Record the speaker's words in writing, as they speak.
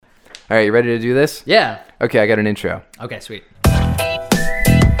All right, you ready to do this? Yeah. Okay, I got an intro. Okay, sweet.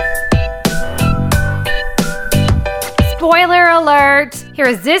 Spoiler alert! Here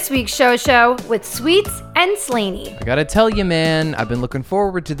is this week's show with Sweets and Slaney. I gotta tell you, man, I've been looking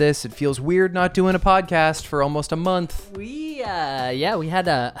forward to this. It feels weird not doing a podcast for almost a month. We had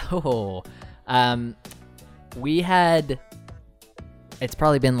it's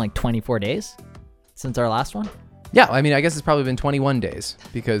probably been like 24 days since our last one. Yeah, I mean, I guess it's probably been 21 days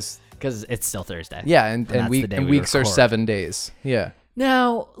because it's still Thursday. yeah, and weeks are 7 days. Yeah.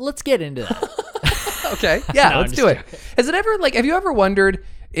 Now, let's get into that. Okay. Yeah, No, let's do it. Has it ever have you ever wondered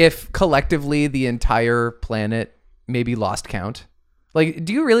if collectively the entire planet maybe lost count? Like,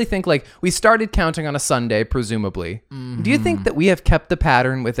 do you really think we started counting on a Sunday, presumably? Mm-hmm. Do you think that we have kept the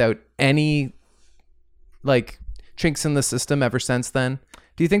pattern without any chinks in the system ever since then?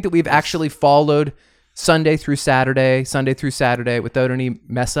 Do you think that we've actually followed Sunday through Saturday without any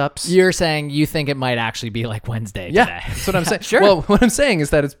mess ups? You're saying you think it might actually be like Wednesday today. That's what I'm saying. Sure. Well, what I'm saying is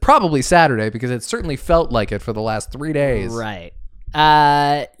that it's probably Saturday because it certainly felt like it for the last 3 days. Right.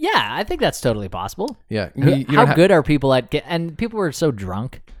 Yeah, I think that's totally possible. Yeah. How good are people at and people were so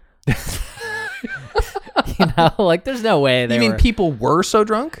drunk. There's no way they were. People were so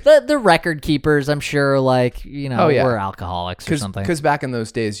drunk? The record keepers, I'm sure, were alcoholics or something. Because back in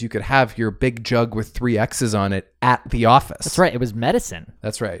those days, you could have your big jug with 3 X's on it at the office. That's right. It was medicine.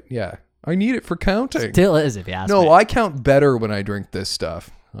 That's right. Yeah. I need it for counting. Still is, if you ask me. No, I count better when I drink this stuff.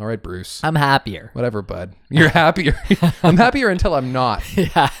 All right, Bruce. I'm happier. Whatever, bud. You're happier. I'm happier until I'm not.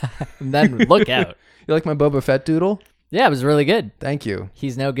 Yeah. And then look out. You like my Boba Fett doodle? Yeah, it was really good. Thank you.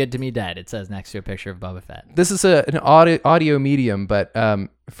 He's no good to me dead. It says next to a picture of Boba Fett. This is an audio medium, but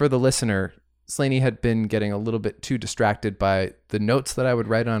for the listener, Slaney had been getting a little bit too distracted by the notes that I would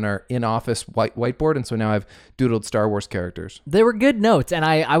write on our in-office whiteboard, and so now I've doodled Star Wars characters. They were good notes, and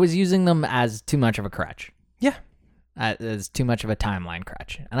I was using them as too much of a crutch. Yeah. As too much of a timeline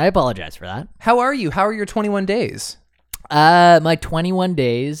crutch, and I apologize for that. How are you? How are your 21 days? My 21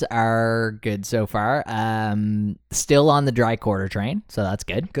 days are good so far. Still on the dry quarter train, so that's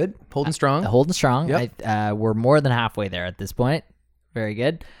good. Good. Holding strong. Holding strong. Yep. We're more than halfway there at this point. Very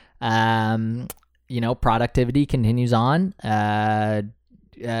good. Productivity continues on.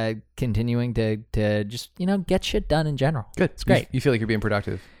 Continuing to just, get shit done in general. Good. It's great. You feel like you're being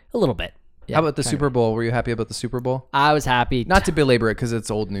productive? A little bit. Yeah, how about the Super Bowl? Were you happy about the Super Bowl? I was happy. Not to belabor it because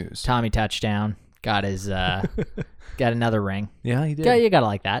it's old news. Tommy touchdown. Got his got another ring. Yeah, he did. Yeah, you gotta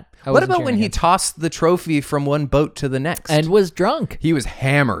like that. What about when he tossed the trophy from one boat to the next? And was drunk. He was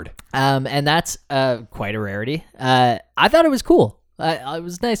hammered. And that's quite a rarity. I thought it was cool. It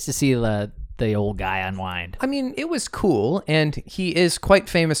was nice to see the old guy unwind. I mean, it was cool, and he is quite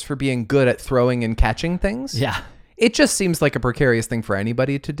famous for being good at throwing and catching things. Yeah. It just seems like a precarious thing for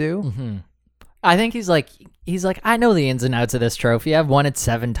anybody to do. Mm-hmm. I think he's like, I know the ins and outs of this trophy. I've won it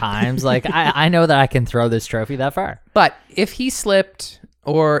 7 times. I know that I can throw this trophy that far. But if he slipped,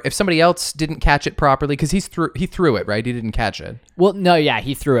 or if somebody else didn't catch it properly, because he threw it, right? He didn't catch it. Well, no, yeah,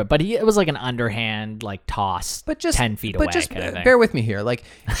 he threw it, but it was like an underhand toss, but just 10 feet away. But just kind of thing. Bear with me here.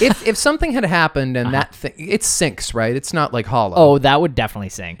 If something had happened and that thing, it sinks, right? It's not hollow. Oh, that would definitely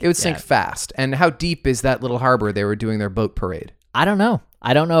sink. It would sink fast. And how deep is that little harbor they were doing their boat parade? I don't know.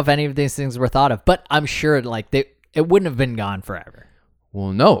 I don't know if any of these things were thought of, but I'm sure it wouldn't have been gone forever.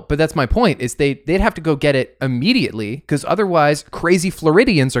 Well, no, but that's my point, is they'd have to go get it immediately, because otherwise crazy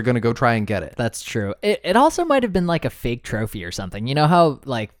Floridians are going to go try and get it. That's true. It also might have been a fake trophy or something. You know how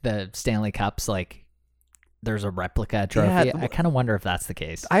the Stanley Cups, there's a replica trophy? Yeah, I kind of wonder if that's the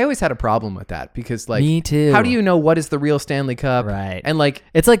case. I always had a problem with that, because me too. How do you know what is the real Stanley Cup? Right. And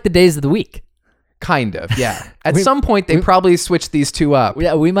it's like the days of the week. Kind of, yeah. At some point, they probably switched these two up.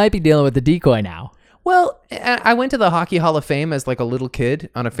 Yeah, we might be dealing with the decoy now. Well, I went to the Hockey Hall of Fame as a little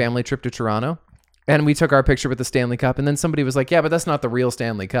kid on a family trip to Toronto, and we took our picture with the Stanley Cup, and then somebody was like, yeah, but that's not the real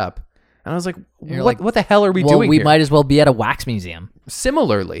Stanley Cup. And I was like, what the hell are we doing we here? Might as well be at a wax museum.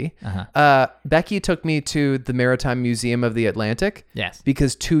 Similarly, Becky took me to the Maritime Museum of the Atlantic. Yes.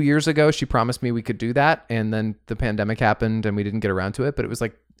 Because 2 years ago, she promised me we could do that, and then the pandemic happened, and we didn't get around to it, but it was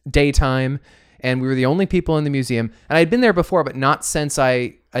daytime, and we were the only people in the museum. And I had been there before, but not since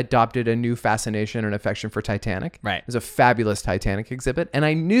I adopted a new fascination and affection for Titanic. Right. It was a fabulous Titanic exhibit. And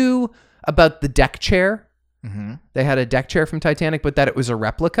I knew about the deck chair. Mm-hmm. They had a deck chair from Titanic, but that it was a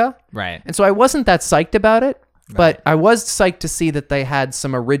replica. Right. And so I wasn't that psyched about it, but I was psyched to see that they had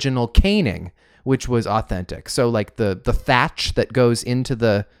some original caning, which was authentic. So the thatch that goes into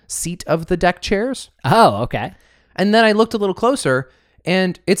the seat of the deck chairs. Oh, okay. And then I looked a little closer,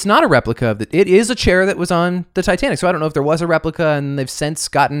 and it's not a replica of it. It is a chair that was on the Titanic. So I don't know if there was a replica and they've since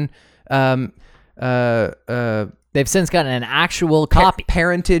gotten They've since gotten an actual copy.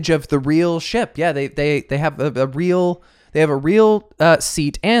 Parentage of the real ship. Yeah, they have a real. They have a real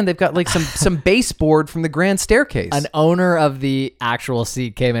seat, and they've got like some baseboard from the grand staircase. An owner of the actual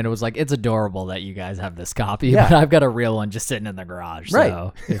seat came in and was like, "It's adorable that you guys have this copy, Yeah. but I've got a real one just sitting in the garage. Right.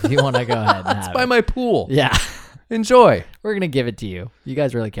 So if you want to go ahead and It's have by it, my pool. yeah, Enjoy. we're gonna give it to you. You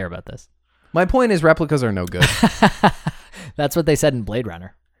guys really care about this." My point is replicas are no good. That's what they said in Blade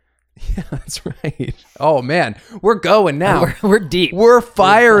Runner. Yeah, that's right. Oh man, we're going now. We're deep. We're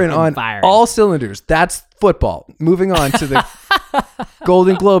firing fucking on firing. all cylinders. That's football. Moving on to the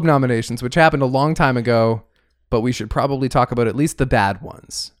Golden Globe nominations, which happened a long time ago, but we should probably talk about at least the bad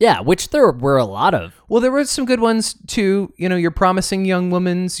ones. Yeah, which there were a lot of. Well, there were some good ones too. You know, your Promising Young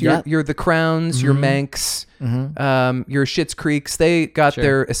Women's, your The Crowns, your Manx, your Schitt's Creeks. They got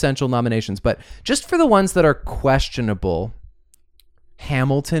their essential nominations, but just for the ones that are questionable.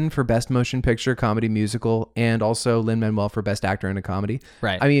 Hamilton for Best Motion Picture, Comedy Musical, and also Lin-Manuel for Best Actor in a Comedy.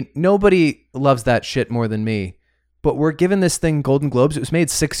 Right. I mean, nobody loves that shit more than me, but we're giving this thing Golden Globes. It was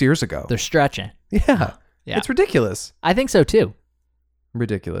made 6 years ago. They're stretching. Yeah. Yeah. It's ridiculous. I think so too.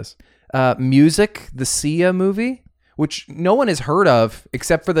 Ridiculous. Music, the Sia movie, which no one has heard of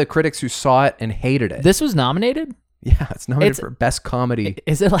except for the critics who saw it and hated it. This was nominated? Yeah, it's nominated for Best Comedy.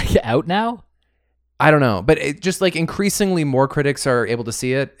 Is it like out now? I don't know, but it just like increasingly more critics are able to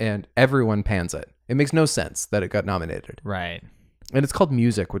see it and everyone pans it. It makes no sense that it got nominated. Right. And it's called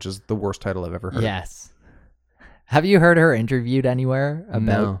Music, which is the worst title I've ever heard. Yes. Have you heard her interviewed anywhere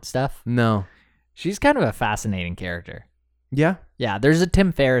about stuff? No. She's kind of a fascinating character. Yeah? Yeah, there's a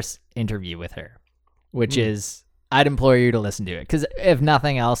Tim Ferriss interview with her, which is, I'd implore you to listen to it. Because if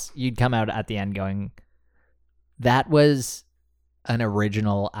nothing else, you'd come out at the end going, that was an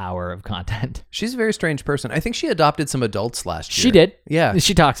original hour of content. She's a very strange person. I think she adopted some adults last year. She did. Yeah.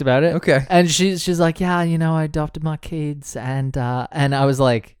 She talks about it. Okay. And she's like, yeah, you know, I adopted my kids. And I was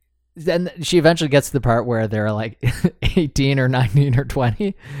like, then she eventually gets to the part where they're like 18 or 19 or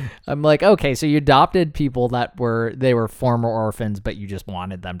 20. I'm like, okay, so you adopted people that were former orphans, but you just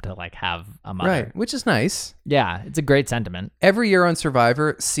wanted them to like have a mother. Right. Which is nice. Yeah. It's a great sentiment. Every year on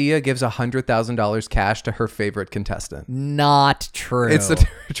Survivor, Sia gives $100,000 cash to her favorite contestant. Not true. It's the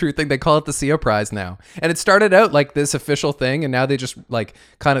true thing. They call it the Sia Prize now. And it started out like this official thing, and now they just like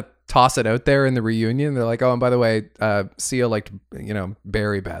kind of toss it out there in the reunion. They're like, oh, and by the way, Sia liked, you know,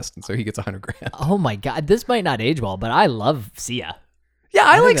 Barry best, and so he gets $100,000. Oh my God. This might not age well, but I love Sia. Yeah,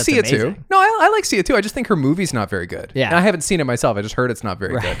 I like that's Sia amazing. too. No, I like Sia too. I just think her movie's not very good. Yeah. And I haven't seen it myself. I just heard it's not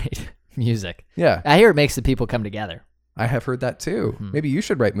very good. Right. Music. Yeah. I hear it makes the people come together. I have heard that too. Maybe you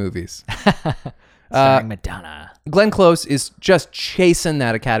should write movies. Starring Madonna. Glenn Close is just chasing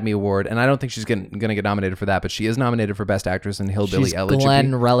that Academy Award, and I don't think she's going to get nominated for that, but she is nominated for Best Actress in Hillbilly She's Elegy.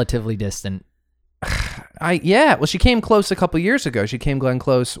 Glenn relatively distant. Well, she came close a couple years ago. She came Glenn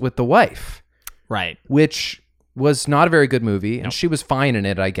Close with The Wife, Right. which was not a very good movie, and she was fine in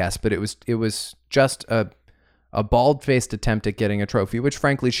it, I guess, but it was just a bald-faced attempt at getting a trophy, which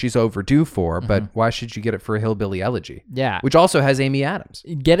frankly she's overdue for, but why should you get it for a Hillbilly Elegy? Yeah. Which also has Amy Adams.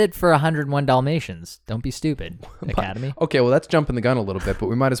 Get it for 101 Dalmatians. Don't be stupid, Academy. Okay, well, that's jumping the gun a little bit, but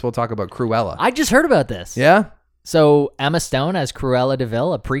we might as well talk about Cruella. I just heard about this. Yeah? So Emma Stone as Cruella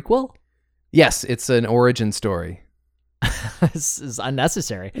DeVille, a prequel? Yes, it's an origin story. This is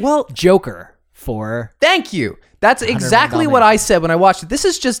unnecessary. Well, Joker for... thank you. That's exactly what I said when I watched it. This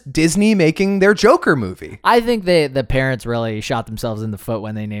is just Disney making their Joker movie. I think the parents really shot themselves in the foot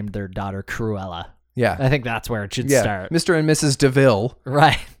when they named their daughter Cruella. Yeah. I think that's where it should start. Mr. and Mrs. DeVille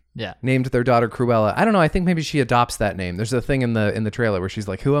Right. Yeah. named their daughter Cruella. I don't know. I think maybe she adopts that name. There's a thing in the trailer where she's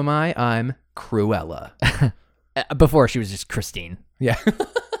like, who am I? I'm Cruella. Before she was just Christine. Yeah.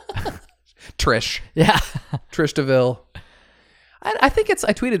 Trish. Yeah. Trish DeVille. I think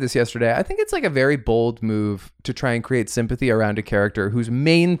I tweeted this yesterday. I think it's like a very bold move to try and create sympathy around a character whose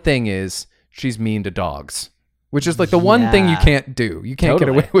main thing is she's mean to dogs, which is like the one thing you can't do. You can't get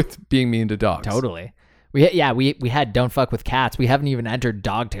away with being mean to dogs. Totally. We had Don't Fuck with Cats. We haven't even entered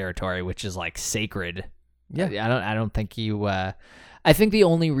dog territory, which is like sacred. Yeah. I don't think you, I think the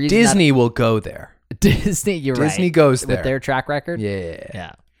only reason Disney will go there. Disney, you're right. Disney goes there. With their track record.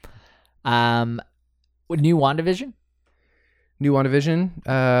 Yeah. Yeah. New WandaVision? New WandaVision.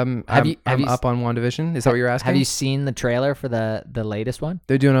 I'm up on WandaVision. Is that what you're asking? Have you seen the trailer for the latest one?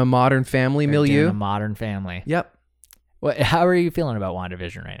 They're doing a Modern Family milieu. A Modern Family. Yep. How are you feeling about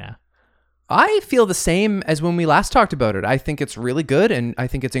WandaVision right now? I feel the same as when we last talked about it. I think it's really good, and I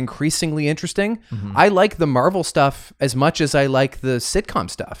think it's increasingly interesting. I like the Marvel stuff as much as I like the sitcom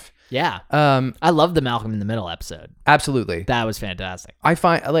stuff. Yeah. Um, I love the Malcolm in the Middle episode. absolutely. That was fantastic. I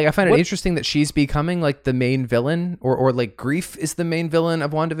find it interesting that she's becoming like the main villain, or like Grief is the main villain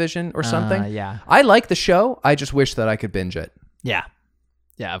of WandaVision or something. Yeah. I like the show. I just wish that I could binge it. Yeah.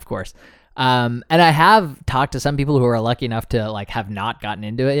 Yeah, of course. And I have talked to some people who are lucky enough to like have not gotten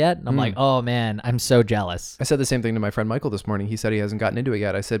into it yet. And I'm like, oh man, I'm so jealous. I said the same thing to my friend Michael this morning. He said he hasn't gotten into it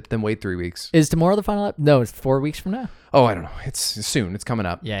yet. I said, then wait 3 weeks. Is tomorrow the final No, it's 4 weeks from now. Oh, I don't know. It's soon. It's coming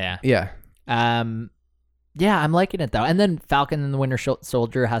up. Yeah. Yeah. Yeah, I'm liking it though. And then Falcon and the Winter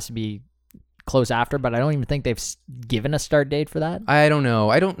Soldier has to be close after, but I don't even think they've given a start date for that. I don't know.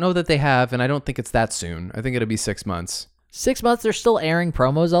 I don't know that they have, and I don't think it's that soon. I think it'll be 6 months. 6 months? They're still airing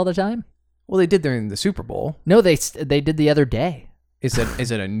promos all the time? Well, they did during the Super Bowl. No, they did the other day. Is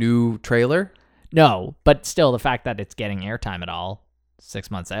it a new trailer? No, but still, the fact that it's getting airtime at all 6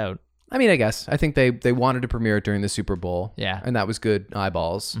 months out. I mean, I guess. I think they wanted to premiere it during the Super Bowl. Yeah. And that was good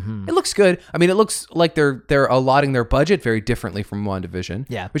eyeballs. Mm-hmm. It looks good. I mean, it looks like they're allotting their budget very differently from WandaVision.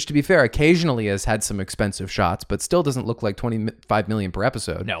 Yeah. Which, to be fair, occasionally has had some expensive shots, but still doesn't look like $25 million per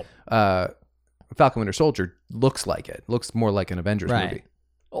episode. No. Falcon Winter Soldier looks like it. Looks more like an Avengers movie.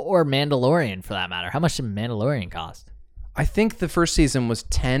 Or Mandalorian, for that matter. How much did Mandalorian cost? I think the first season was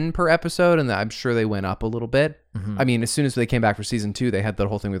 10 per episode, and I'm sure they went up a little bit. Mm-hmm. I mean, as soon as they came back for season 2, they had the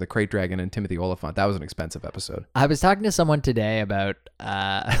whole thing with the Crate Dragon and Timothy Olyphant. That was an expensive episode. I was talking to someone today about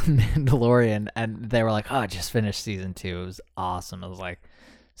Mandalorian, and they were like, oh, I just finished season 2. It was awesome. I was like,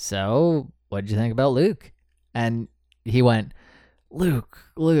 so what'd you think about Luke? And he went, Luke.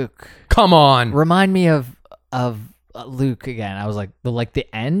 Come on. Remind me of Luke again. I was like, the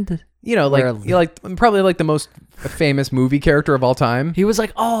end? You know, probably like the most famous movie character of all time. He was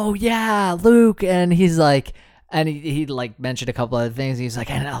like, oh yeah, Luke. And he's like, and he like mentioned a couple other things. He's like,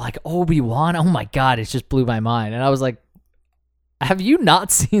 and like Obi-Wan. Oh my God, it just blew my mind. And I was like, have you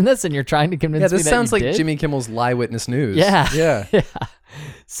not seen this? And you're trying to convince me that this sounds like did? Jimmy Kimmel's Lie Witness News. Yeah. Yeah. Yeah.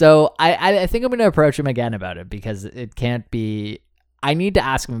 So I think I'm going to approach him again about it, because it can't be, I need to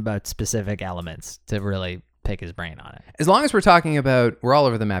ask him about specific elements to really pick his brain on it. As long as we're talking about, we're all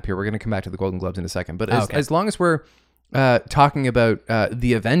over the map here. We're going to come back to the Golden Globes in a second. But as long as we're talking about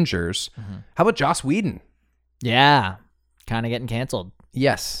the Avengers, how about Joss Whedon? Yeah. Kind of getting canceled.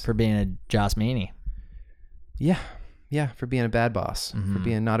 Yes. For being a Joss meanie. Yeah. Yeah, for being a bad boss. For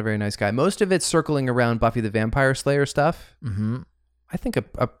being not a very nice guy. Most of it's circling around Buffy the Vampire Slayer stuff. Mm-hmm. I think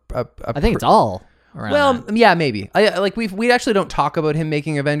I think it's all around that. Yeah, maybe. We actually don't talk about him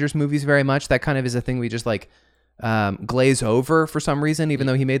making Avengers movies very much. That kind of is a thing we just like glaze over for some reason, even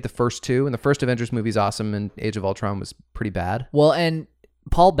though he made the first two, and the first Avengers movie is awesome, and Age of Ultron was pretty bad. Well, and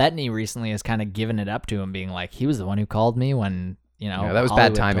Paul Bettany recently has kind of given it up to him, being like, he was the one who called me when, that was Hollywood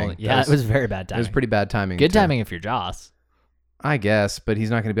bad timing. It was very bad timing. It was pretty bad timing. Good timing if you're Joss. I guess, but he's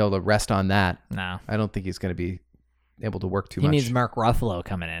not going to be able to rest on that. No. I don't think he's going to be able to work too much. He needs Mark Ruffalo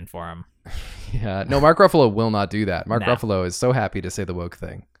coming in for him. Yeah. No, Mark Ruffalo will not do that. Mark Ruffalo is so happy to say the woke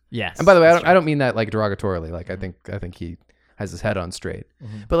thing. Yes. And by the way, I don't mean that like derogatorily. Like I think he has his head on straight.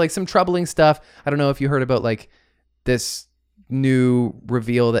 Mm-hmm. But like some troubling stuff. I don't know if you heard about like this new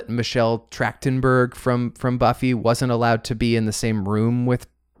reveal that Michelle Trachtenberg from Buffy wasn't allowed to be in the same room with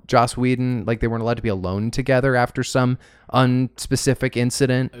Joss Whedon. Like they weren't allowed to be alone together after some unspecific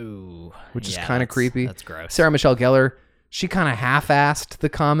incident. Ooh, which is kind of creepy. That's gross. Sarah Michelle Gellar, she kind of half-assed the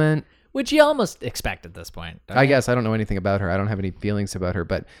comment. Which you almost expect at this point. I guess. I don't know anything about her. I don't have any feelings about her.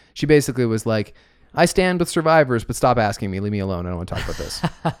 But she basically was like, I stand with survivors, but stop asking me. Leave me alone. I don't want to talk about this.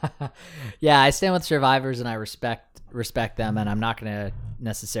 Yeah, I stand with survivors, and I respect them, and I'm not going to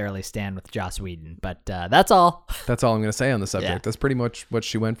necessarily stand with Joss Whedon. But that's all. That's all I'm going to say on the subject. Yeah. That's pretty much what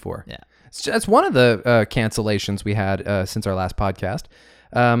she went for. Yeah. It's one of the cancellations we had since our last podcast.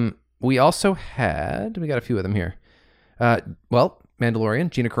 We also had, we got a few of them here. Mandalorian,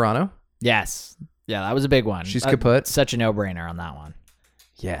 Gina Carano. Yes. Yeah, that was a big one. She's kaput. Such a no-brainer on that one.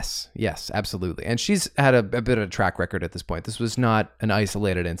 Yes, absolutely. And she's had a bit of a track record at this point. This was not an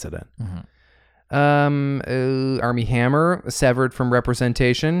isolated incident. Mm-hmm. Armie Hammer, severed from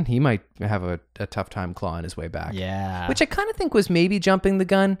representation. He might have a tough time clawing his way back. Yeah. Which I kind of think was maybe jumping the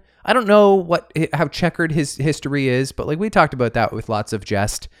gun. I don't know how checkered his history is, but like we talked about that with lots of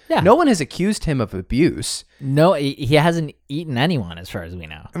jest. Yeah. No one has accused him of abuse. No, he hasn't eaten anyone as far as we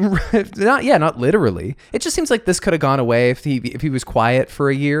know. Not literally. It just seems like this could have gone away if he was quiet for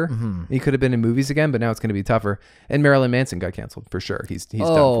a year. Mm-hmm. He could have been in movies again, but now it's going to be tougher. And Marilyn Manson got canceled for sure. He's done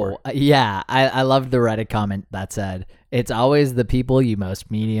for. Yeah. I loved the Reddit comment that said, it's always the people you most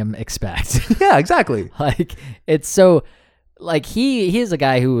medium expect. Yeah, exactly. Like, it's so... like he is a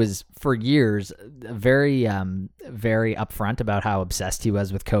guy who was for years very very upfront about how obsessed he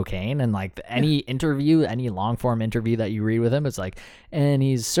was with cocaine, and like any interview, any long form interview that you read with him, it's like, and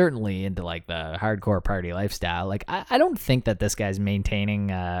he's certainly into like the hardcore party lifestyle. Like I don't think that this guy's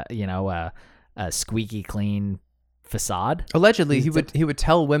maintaining a squeaky clean facade. Allegedly, he would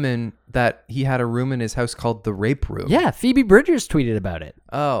tell women that he had a room in his house called the rape room. Yeah, Phoebe Bridgers tweeted about it.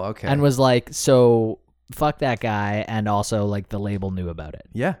 Oh, okay. And was like, so fuck that guy, and also like the label knew about it.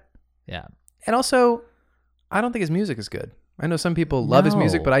 Yeah. Yeah. And also, I don't think his music is good. I know some people love his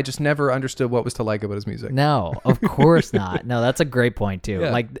music, but I just never understood what was to like about his music. No, of course not. No, that's a great point too. Yeah.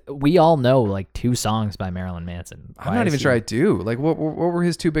 Like we all know like 2 songs by Marilyn Manson. I'm not even sure I do. Like what were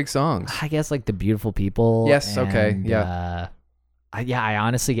his 2 big songs? I guess like The Beautiful People. Yes, and, okay. Yeah. I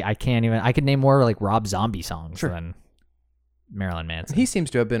honestly, I can't even, I could name more like Rob Zombie songs Sure. than Marilyn Manson. He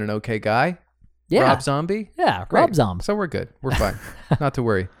seems to have been an okay guy. Yeah. Rob Zombie? Yeah, Great. Rob Zombie. So we're good. We're fine. Not to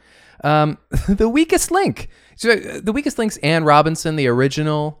worry. The Weakest Link. So, the Weakest Link's Ann Robinson, the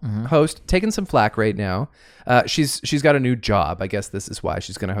original host, taking some flack right now. She's got a new job. I guess this is why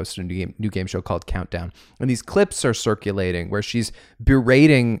she's going to host a new game show called Countdown. And these clips are circulating where she's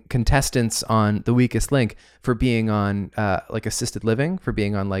berating contestants on The Weakest Link for being on like assisted living, for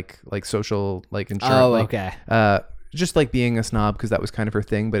being on like social like insurance. Oh, like, okay. Just like being a snob because that was kind of her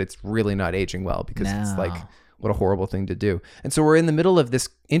thing, but it's really not aging well because it's like, what a horrible thing to do. And so we're in the middle of this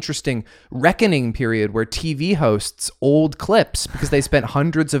interesting reckoning period where TV hosts old clips because they spent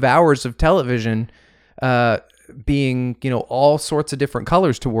hundreds of hours of television being, all sorts of different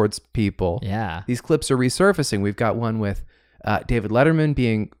colors towards people. Yeah. These clips are resurfacing. We've got one with David Letterman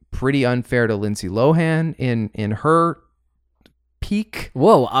being pretty unfair to Lindsay Lohan in her peak.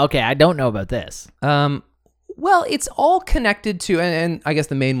 Whoa. Okay. I don't know about this. Well, it's all connected to, and I guess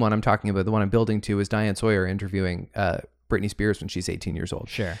the main one I'm talking about, the one I'm building to, is Diane Sawyer interviewing Britney Spears when she's 18 years old.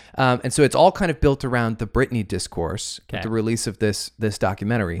 Sure. And so it's all kind of built around the Britney discourse, Okay. with the release of this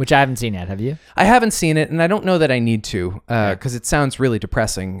documentary. Which I haven't seen yet. Have you? I haven't seen it, and I don't know that I need to, because it sounds really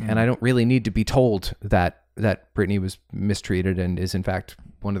depressing, and I don't really need to be told that Britney was mistreated and is in fact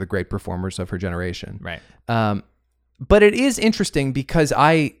one of the great performers of her generation. Right. But it is interesting because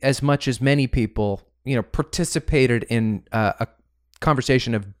I, as much as many people, participated in a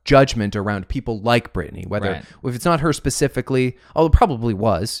conversation of judgment around people like Britney, whether if it's not her specifically, although it probably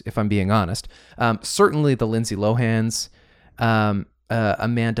was, if I'm being honest. Certainly the Lindsay Lohans,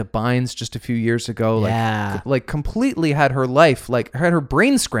 Amanda Bynes just a few years ago, like completely had her life, like had her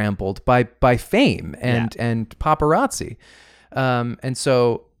brain scrambled by fame and paparazzi. And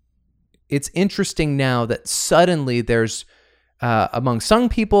so it's interesting now that suddenly there's among some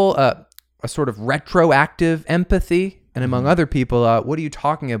people a sort of retroactive empathy, and among other people, what are you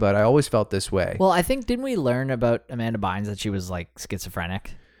talking about? I always felt this way. Well, I think, didn't we learn about Amanda Bynes that she was like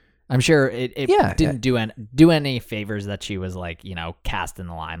schizophrenic? I'm sure it didn't do any favors that she was like, cast in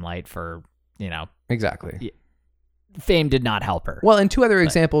the limelight for, Exactly. Fame did not help her. Well, and 2 other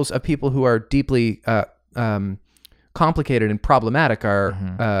examples of people who are deeply complicated and problematic are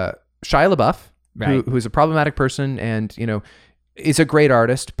Shia LaBeouf, who is a problematic person and, is a great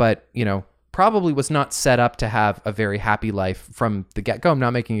artist, but, probably was not set up to have a very happy life from the get-go. I'm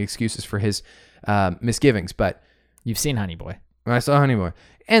not making excuses for his misgivings, but... You've seen Honey Boy. I saw Honey Boy.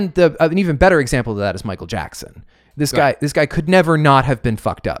 And an even better example of that is Michael Jackson. This guy could never not have been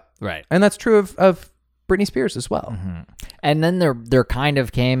fucked up. Right. And that's true of Britney Spears as well. Mm-hmm. And then there kind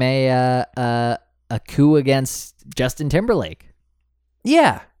of came a coup against Justin Timberlake.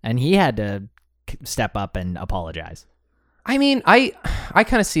 Yeah. And he had to step up and apologize. I mean, I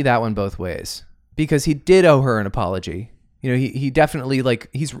kind of see that one both ways, because he did owe her an apology. He definitely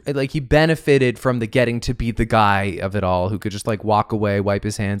he benefited from the getting to be the guy of it all, who could just like walk away, wipe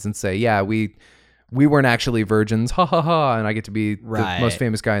his hands, and say, "Yeah, we weren't actually virgins, ha ha ha," and I get to be the most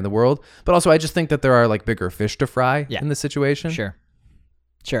famous guy in the world. But also, I just think that there are like bigger fish to fry in this situation. Sure.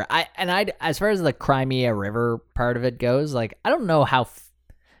 I as far as the Crimea River part of it goes, like I don't know how.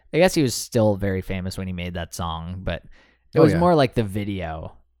 I guess he was still very famous when he made that song, but. It was more like the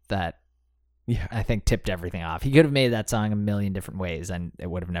video that I think tipped everything off. He could have made that song a million different ways, and it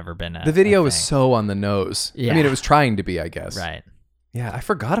would have never been the video was so on the nose. Yeah. I mean, it was trying to be, I guess. Right. Yeah, I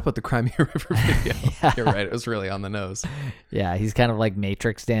forgot about the Crimea River video. You're right. It was really on the nose. Yeah, he's kind of like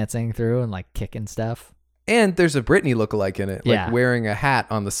Matrix dancing through and like kicking stuff. And there's a Britney lookalike in it, like wearing a hat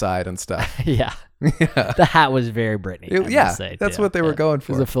on the side and stuff. Yeah. The hat was very Britney. That's what they were going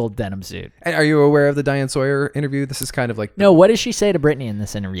for. It was a full denim suit. And are you aware of the Diane Sawyer interview? This is kind of like... No, what does she say to Britney in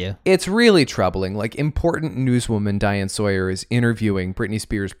this interview? It's really troubling. Like, important newswoman Diane Sawyer is interviewing Britney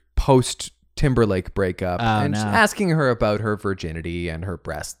Spears post Timberlake breakup and no. just asking her about her virginity and her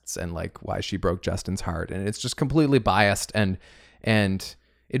breasts and like why she broke Justin's heart. And it's just completely biased and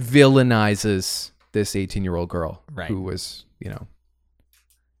it villainizes this 18-year-old girl who was, and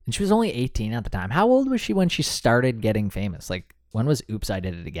she was only 18 at the time. How old was she when she started getting famous? Like, when was Oops, I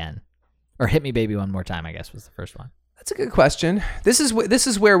Did It Again? Or Hit Me Baby One More Time, I guess, was the first one. That's a good question. This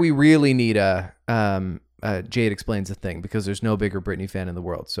is where we really need a Jade Explains a Thing, because there's no bigger Britney fan in the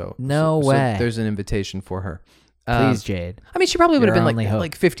world. So No way. So there's an invitation for her. Please, Jade. I mean, she probably would have Your been only hope.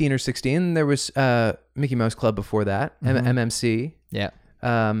 like 15 or 16. There was Mickey Mouse Club before that, MMC. Yeah.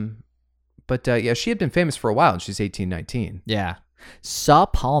 But yeah, she had been famous for a while, and she's 18, 19. Yeah. Saw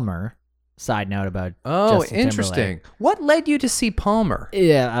Palmer. Side note about Justin interesting. Timberlake. What led you to see Palmer?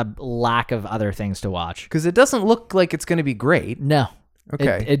 Yeah, a lack of other things to watch. Because it doesn't look like it's going to be great. No.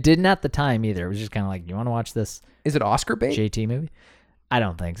 Okay. It didn't at the time either. It was just kind of like, you want to watch this Is it Oscar bait? JT movie? I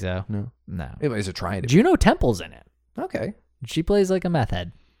don't think so. No. Is it trying to be? Juno Temple's in it. Okay. She plays like a meth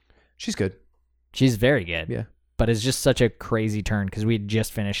head. She's good. She's very good. Yeah. But it's just such a crazy turn because we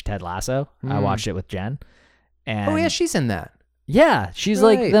just finished Ted Lasso. I watched it with Jen. And Oh, yeah, she's in that. yeah, she's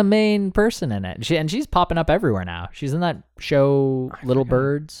Right. like the main person in it. And she's popping up everywhere now. She's in that show Little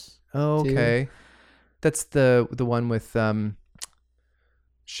Birds. Oh, okay. That's the one with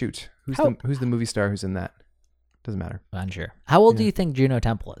shoot. Who's the movie star who's in that? Doesn't matter. Unsure. How old do you think Juno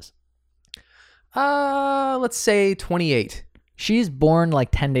Temple is? Let's say 28. She's born like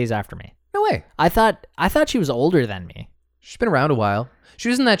 10 days after me. No way. I thought she was older than me. She's been around a while. She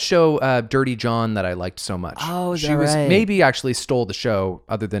was in that show Dirty John that I liked so much. Oh, is she that was right? maybe actually stole the show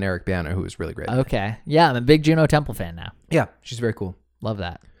other than Eric Bana, who was really great. Okay. Yeah, I'm a big Juno Temple fan now. Yeah, she's very cool. Love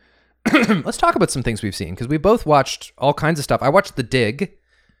that. Let's talk about some things we've seen, because we both watched all kinds of stuff. I watched The Dig.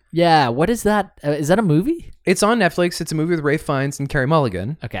 Yeah, what is that? Is that a movie? It's on Netflix. It's a movie with Ralph Fiennes and Carey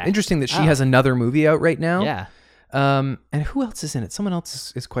Mulligan. Okay. Interesting that she has another movie out right now. Yeah. And who else is in it? Someone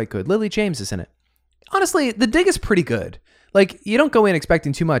else is quite good. Lily James is in it. Honestly, The Dig is pretty good. Like, you don't go in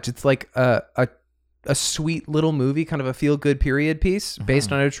expecting too much. It's like a sweet little movie, kind of a feel-good period piece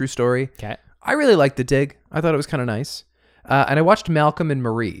based on a true story. Okay. I really liked The Dig. I thought it was kind of nice. And I watched Malcolm and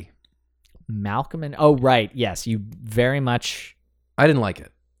Marie. Malcolm and... Oh, right. Yes, you very much I didn't like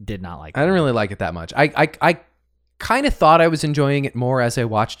it. did not like I didn't really like it that much. I kind of thought I was enjoying it more as I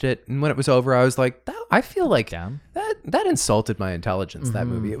watched it. And when it was over, I was like, I feel like that insulted my intelligence, that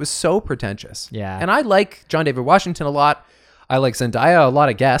movie. It was so pretentious. Yeah. And I like John David Washington a lot. I like Zendaya a lot,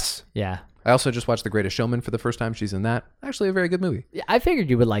 I guess. Yeah. I also just watched The Greatest Showman for the first time. She's in that. Actually, a very good movie. Yeah, I figured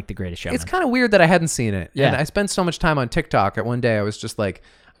you would like The Greatest Showman. It's kind of weird that I hadn't seen it. Yeah. And I spent so much time on TikTok that one day I was just like,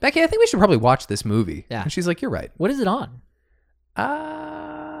 Becky, I think we should probably watch this movie. Yeah. And she's like, you're right. What is it on?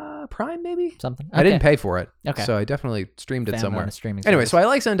 Prime, maybe? Something. I didn't pay for it. Okay. So I definitely streamed it Found it somewhere. on a streaming Anyway, service. so I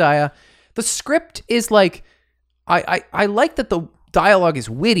like Zendaya. The script is like, I like that the dialogue is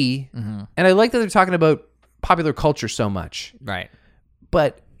witty, and I like that they're talking about popular culture so much. Right.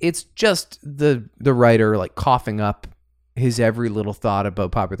 But it's just the writer like coughing up his every little thought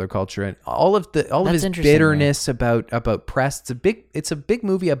about popular culture and all of his interesting, bitterness about press. It's a big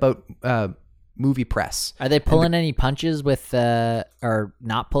movie about movie press. Are they pulling any punches with, or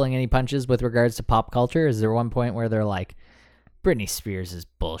not pulling any punches with regards to pop culture? Is there one point where they're like, Britney Spears is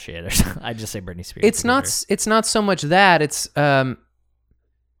bullshit, or something? I just say Britney Spears. It's not so much that it's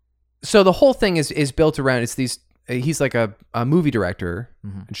so the whole thing is built around he's like a movie director,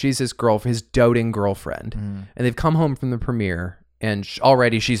 and she's his doting girlfriend, and they've come home from the premiere, and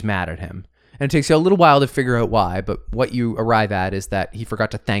already she's mad at him. And it takes you a little while to figure out why, but what you arrive at is that he forgot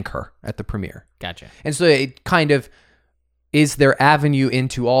to thank her at the premiere. Gotcha. And so it kind of is their avenue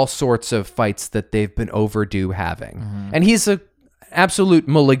into all sorts of fights that they've been overdue having. And he's an absolute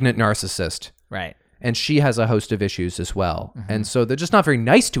malignant narcissist. Right. And she has a host of issues as well. And so they're just not very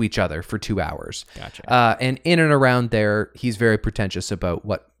nice to each other for 2 hours. Gotcha. And in and around there, he's very pretentious about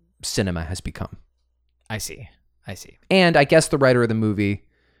what cinema has become. I see. And I guess the writer of the movie,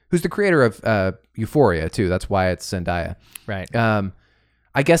 who's the creator of Euphoria, too. That's why it's Zendaya. Right.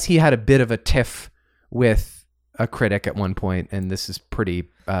 I guess he had a bit of a tiff with a critic at one point, and this is pretty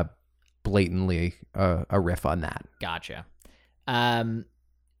blatantly a riff on that. Gotcha.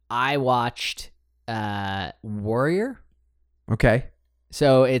 I watched Warrior. Okay.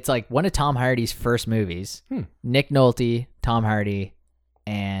 So it's like one of Tom Hardy's first movies. Nick Nolte, Tom Hardy,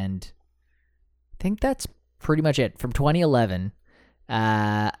 and I think that's pretty much it, from 2011.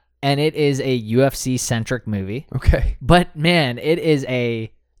 And it is a UFC centric movie. Okay. But man, it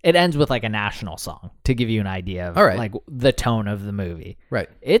ends with like a national song to give you an idea of like the tone of the movie. Right.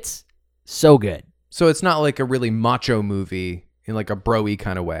 It's so good. So it's not like a really macho movie. in like a bro-y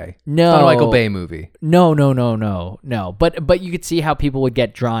kind of way. No. It's not a Michael Bay movie. No. But you could see how people would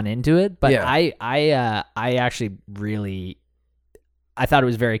get drawn into it. But Yeah. I actually really, I thought it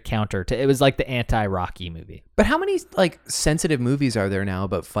was very counter to. It was like the anti-Rocky movie. But how many like sensitive movies are there now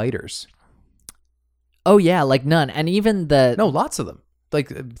about fighters? Oh yeah, like none. And even No, lots of them.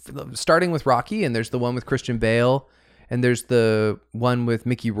 Like starting with Rocky, and there's the one with Christian Bale, and there's the one with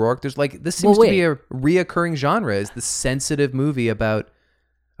Mickey Rourke. There's like this seems to be a reoccurring genre, is the sensitive movie about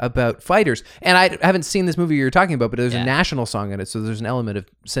fighters. And I haven't seen this movie you're talking about, but there's a national song in it, so there's an element of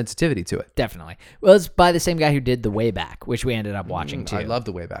sensitivity to it. Definitely. Well, it's by the same guy who did The Way Back, which we ended up watching too. I love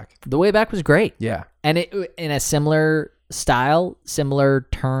The Way Back. The Way Back was great. Yeah. And it in a similar style, similar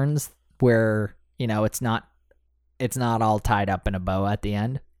turns where, you know, it's not all tied up in a bow at the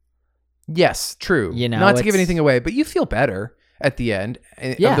end. Yes, true. You know, not to give anything away, but you feel better at the end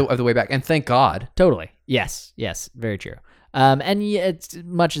of the Way Back, and thank God. Totally. Yes, very true. And it's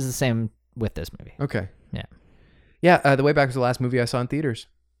much is the same with this movie. Okay. Yeah. The Way Back was the last movie I saw in theaters.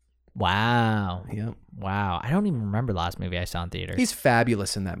 Wow. Yep. Wow. I don't even remember the last movie I saw in theaters. He's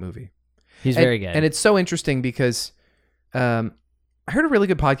fabulous in that movie. He's very good. And it's so interesting because I heard a really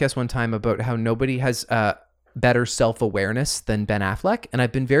good podcast one time about how nobody has better self-awareness than Ben Affleck, and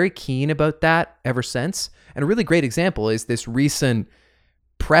I've been very keen about that ever since. And a really great example is this recent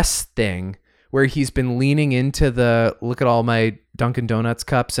press thing where he's been leaning into the look at all my Dunkin' Donuts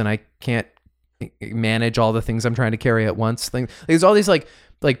cups and I can't manage all the things I'm trying to carry at once thing. There's all these like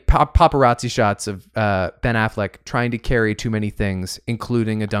paparazzi shots of Ben Affleck trying to carry too many things,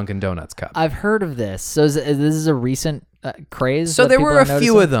 including a Dunkin' Donuts cup. I've heard of this. So this is a recent craze? So that there people were are a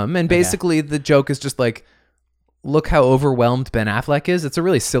few noticing? of them, and basically the joke is just like, look how overwhelmed Ben Affleck is. It's a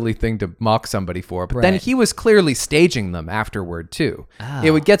really silly thing to mock somebody for, but then Right. he was clearly staging them afterward too. Oh.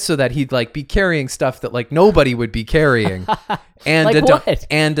 It would get so that he'd like be carrying stuff that like nobody would be carrying, and Like what?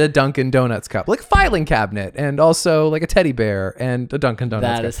 and a Dunkin' Donuts cup, like filing cabinet, and also like a teddy bear and a Dunkin' Donuts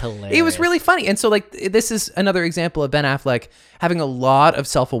cup. That is hilarious. It was really funny, and so like this is another example of Ben Affleck having a lot of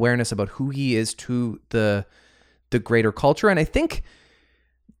self-awareness about who he is to the greater culture, and I think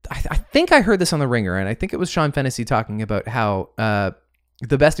I heard this on The Ringer, and I think it was Sean Fennessy talking about how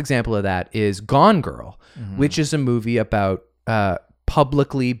the best example of that is Gone Girl, which is a movie about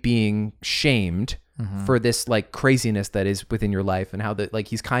publicly being shamed for this like craziness that is within your life, and how that like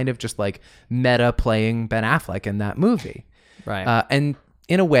he's kind of just like meta playing Ben Affleck in that movie. Right. And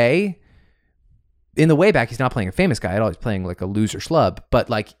in a way, in The Way Back, he's not playing a famous guy at all. He's playing like a loser schlub, but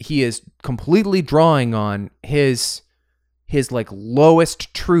like he is completely drawing on his like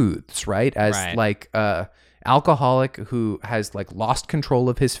lowest truths, right? As Right. like alcoholic who has like lost control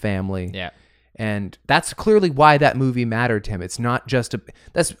of his family. Yeah. And that's clearly why that movie mattered to him. It's not just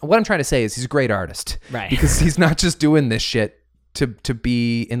that's what I'm trying to say is he's a great artist. Right. Because he's not just doing this shit to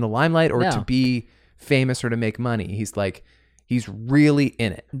be in the limelight or No. to be famous or to make money. He's like, he's really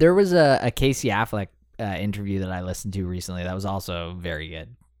in it. There was a Casey Affleck interview that I listened to recently that was also very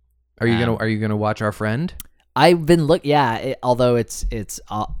good. Are you gonna watch Our Friend? I've been although it's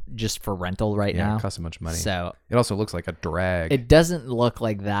just for rental right Yeah, now. it costs a bunch of money. So It also looks like a drag. it doesn't look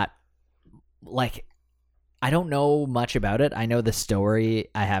like that. Like, I don't know much about it. I know the story.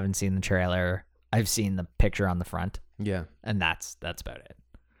 I haven't seen the trailer. I've seen the picture on the front, Yeah. and that's about it.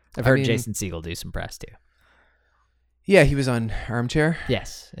 I've heard mean- Jason Segel do some press too. Yeah, he was on Armchair.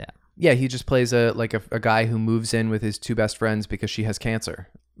 Yes, yeah, Yeah, he just plays a guy who moves in with his two best friends because she has cancer.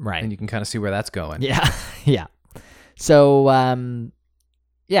 right. And you can kind of see where that's going. Yeah, yeah. So,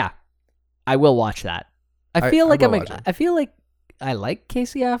 yeah, I will watch that. I feel like will watch it. I feel like I like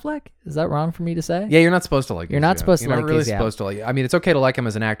Casey Affleck. Is that wrong for me to say? Yeah, you're not supposed to like him. You're not supposed to You're like not really Casey supposed to like. I mean, it's okay to like him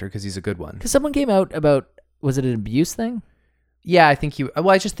as an actor because he's a good one. Because someone came out about, was it an abuse thing? Yeah, I think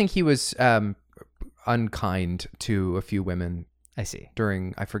I just think he was unkind to a few women I see.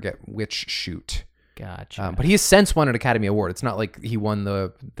 during, I forget which shoot. Gotcha. But he has since won an Academy Award. It's not like he won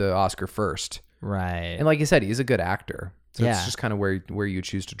the Oscar first. Right. And like you said, he's a good actor. So Yeah. it's just kind of where you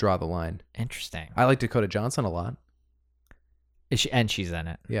choose to draw the line. Interesting. I like Dakota Johnson a lot. And she's in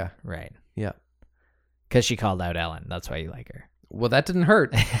it. Yeah. Right. Yeah. Because she called out Ellen. That's why you like her. Well, that didn't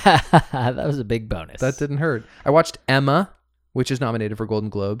hurt. That was a big bonus. That didn't hurt. I watched Emma, which is nominated for Golden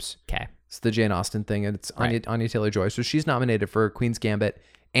Globes. Okay. It's the Jane Austen thing, and it's Right. Anya Taylor-Joy. So she's nominated for Queen's Gambit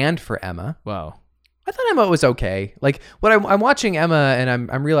and for Emma. Whoa. I thought Emma was okay. Like when I'm watching Emma, and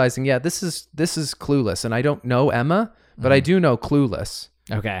I'm realizing, yeah, this is Clueless, and I don't know Emma, but I do know Clueless,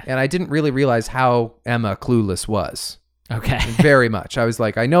 Okay. and I didn't really realize how Emma Clueless was Okay. very much. I was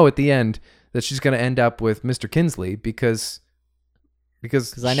like, I know at the end that she's going to end up with Mr. Kinsley because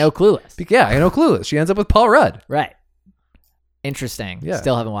Because I know Clueless. Yeah, I know Clueless. She ends up with Paul Rudd. Right. Interesting. Yeah.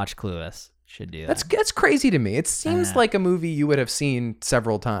 Still haven't watched Clueless. Should do that. That's crazy to me. It seems like a movie you would have seen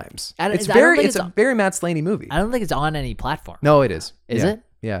several times. I don't It's think a very Matt Slaney movie. I don't think it's on any platform. No, it is. Is Yeah. it?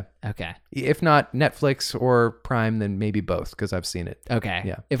 Yeah. Okay. If not Netflix or Prime, then maybe both because I've seen it. Okay.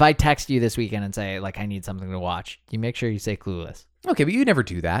 Yeah. If I text you this weekend and say, like, I need something to watch, you make sure you say Clueless. Okay, but you never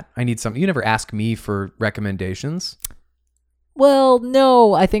do that. I need something. You never ask me for recommendations. Well,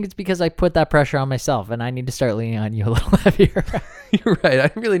 no, I think it's because I put that pressure on myself and I need to start leaning on you a little heavier. You're right.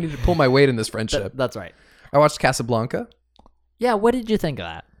 I really need to pull my weight in this friendship. That's right. I watched Casablanca. Yeah, what did you think of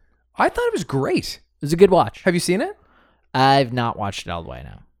that? I thought it was great. It was a good watch. Have you seen it? I've not watched it all the way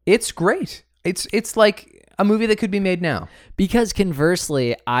now. It's great. It's like a movie that could be made now. Because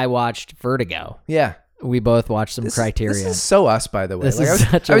conversely, I watched Vertigo. Yeah. We both watched some Criterion. This is so us, by the way. This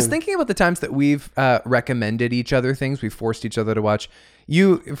Like, is I was thinking about the times that we've recommended each other things. We forced each other to watch.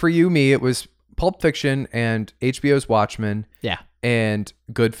 Me, it was Pulp Fiction and HBO's Watchmen. Yeah. And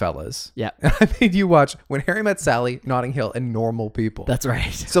Goodfellas. Yeah. I made you watch When Harry Met Sally, Notting Hill, and Normal People. That's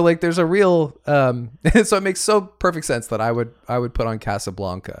right. So like, there's a real. So it makes so perfect sense that I would put on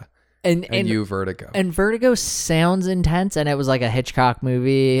Casablanca and you Vertigo. And Vertigo sounds intense, and it was like a Hitchcock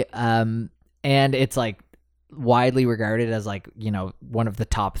movie. And it's like widely regarded as like, one of the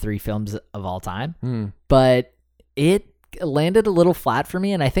top 3 films of all time. But it landed a little flat for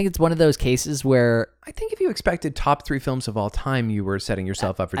me, and I think it's one of those cases where I think if you expected top 3 films of all time, you were setting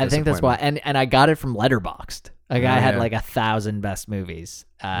yourself up for disappointment. I think that's why. And I got it from Letterboxd. Like I had like 1,000 best movies,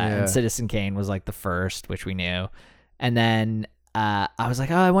 and Citizen Kane was like the first, which we knew, and then I was like,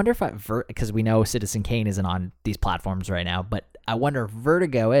 oh, I wonder if because we know Citizen Kane isn't on these platforms right now, but I wonder if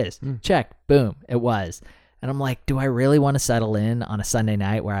Vertigo is. Check, boom, it was. And I'm like, do I really want to settle in on a Sunday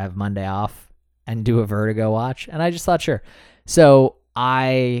night where I have Monday off and do a Vertigo watch? And I just thought, sure. So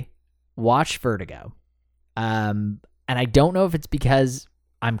I watched Vertigo. And I don't know if it's because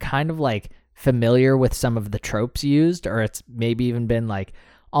I'm kind of like familiar with some of the tropes used, or it's maybe even been like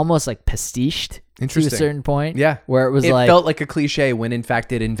almost like pastiched to a certain point. Yeah. Where it felt like a cliche when in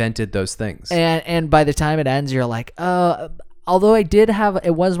fact it invented those things. And by the time it ends, you're like, although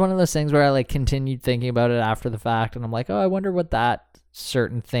it was one of those things where I like continued thinking about it after the fact, and I'm like, oh, I wonder what that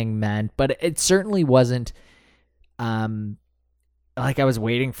certain thing meant. But it certainly wasn't like I was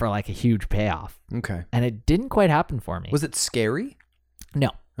waiting for like a huge payoff. Okay. And it didn't quite happen for me. Was it scary? No.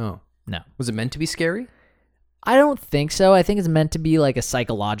 Oh. No. Was it meant to be scary? I don't think so. I think it's meant to be like a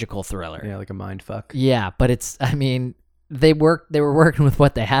psychological thriller. Yeah, like a mind fuck. Yeah, but they were working with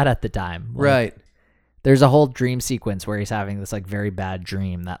what they had at the time. Like, right. There's a whole dream sequence where he's having this like very bad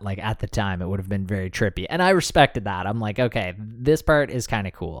dream that like at the time it would have been very trippy. And I respected that. I'm like, okay, this part is kind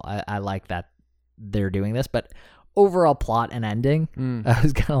of cool. I like that they're doing this, but overall plot and ending, I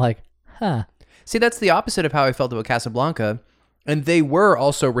was kind of like, huh. See, that's the opposite of how I felt about Casablanca. And they were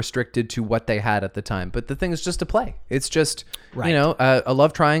also restricted to what they had at the time. But the thing is just a play. It's just, a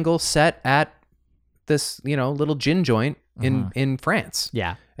love triangle set at this, little gin joint in France.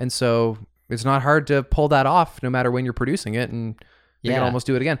 Yeah. And so it's not hard to pull that off no matter when you're producing it. And you can almost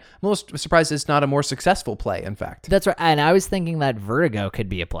do it again. I'm almost surprised it's not a more successful play, in fact. That's right. And I was thinking that Vertigo could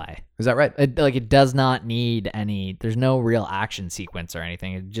be a play. Is that right? It does not need there's no real action sequence or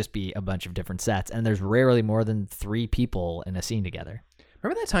anything. It'd just be a bunch of different sets. And there's rarely more than 3 people in a scene together.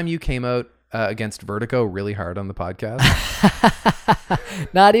 Remember that time you came out against Vertigo really hard on the podcast?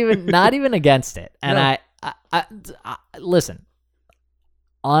 not even against it. And no. I listen,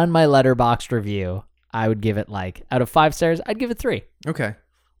 on my Letterboxd review, I would give it like, out of 5 stars, I'd give it 3. Okay.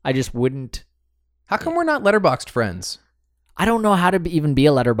 I just wouldn't. How come we're not Letterboxd friends? I don't know how to even be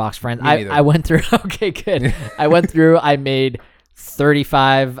a Letterboxd friend. Me neither. I went through. Okay, good. I made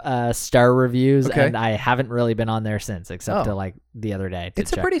 35 star reviews, and I haven't really been on there since, except to like the other day.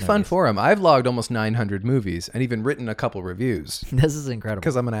 It's a pretty fun forum. I've logged almost 900 movies and even written a couple reviews. This is incredible.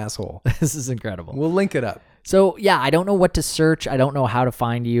 Because I'm an asshole. This is incredible. We'll link it up. So yeah, I don't know what to search. I don't know how to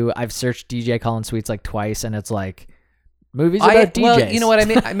find you. I've searched DJ Colin Sweets like twice, and it's like movies about DJs. Well, you know what I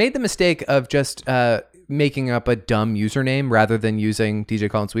made? I made the mistake of just making up a dumb username rather than using DJ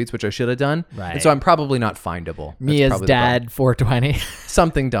Colin Sweets, which I should have done. Right. And so I'm probably not findable. Mia's dad 420.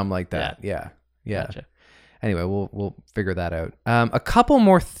 Something dumb like that. Yeah. Gotcha. Anyway, we'll figure that out. A couple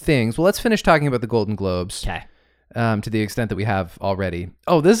more things. Well, let's finish talking about the Golden Globes. Okay. To the extent that we have already.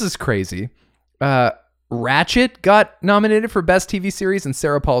 Oh, this is crazy. Ratchet got nominated for Best TV Series and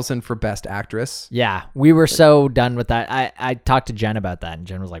Sarah Paulson for Best Actress. Yeah, we were so done with that. I talked to Jen about that, and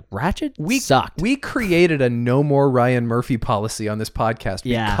Jen was like, Ratchet sucked. We created a no more Ryan Murphy policy on this podcast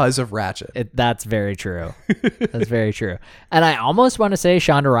because of Ratchet. That's very true. That's very true. And I almost want to say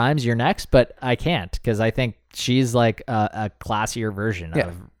Shonda Rhimes, you're next, but I can't, because I think she's like a classier version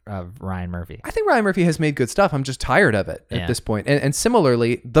of Ryan Murphy. I think Ryan Murphy has made good stuff. I'm just tired of it at this point. And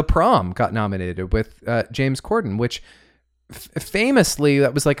similarly, The Prom got nominated with James Corden, which famously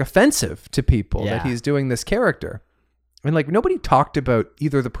that was like offensive to people that he's doing this character. And like nobody talked about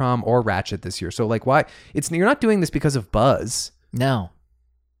either The Prom or Ratchet this year. So like why you're not doing this because of buzz. No.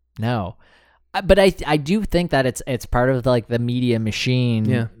 But I do think that it's part of like the media machine.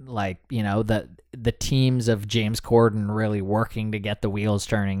 Yeah. Like, you know, the teams of James Corden really working to get the wheels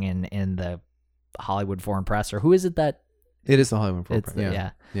turning in the Hollywood Foreign Press, or who is it that? It is the Hollywood Foreign It's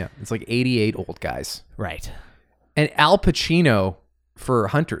Press. Yeah. It's like 88 old guys. Right. And Al Pacino for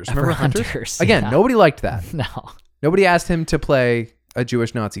Hunters. Remember Hunters? Again, nobody liked that. No. Nobody asked him to play a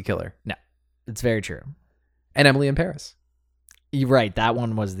Jewish Nazi killer. No. It's very true. And Emily in Paris. You're right. That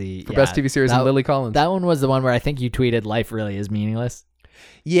one was the For best TV series and Lily Collins. That one was the one where I think you tweeted "Life really is meaningless."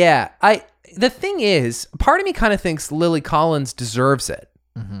 Yeah. The thing is, part of me kind of thinks Lily Collins deserves it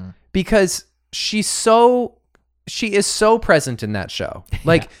because she is so present in that show.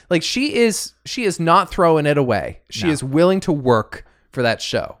 Like she is not throwing it away. She is willing to work for that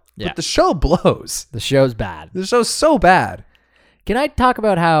show. Yeah. But the show blows. The show's bad. The show's so bad. Can I talk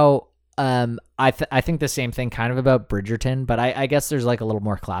about how I think the same thing kind of about Bridgerton, but I guess there's like a little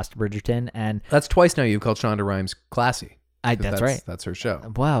more class to Bridgerton, and That's twice now you've called Shonda Rhimes classy. that's right. That's her show.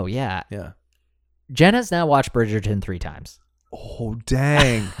 Wow, yeah. Yeah. Jen has now watched Bridgerton 3 times. Oh,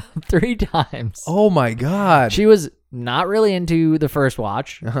 dang. 3 times. Oh, my God. She was not really into the first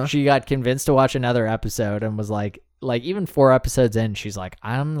watch. Uh-huh. She got convinced to watch another episode and was like even 4 episodes in, she's like,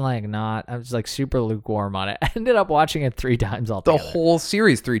 I was like super lukewarm on it. I ended up watching it 3 times altogether. The whole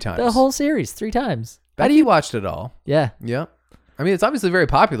series 3 times. The whole series 3 times. Becky watched it all. Yeah. Yeah. I mean, it's obviously very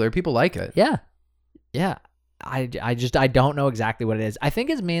popular. People like it. Yeah. Yeah. I don't know exactly what it is. I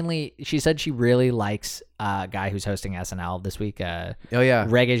think it's mainly, she said she really likes a guy who's hosting SNL this week. Oh, yeah.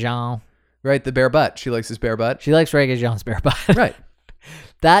 Reggae Jean. Right. The bare butt. She likes his bare butt. She likes Reggae Jean's bare butt. Right.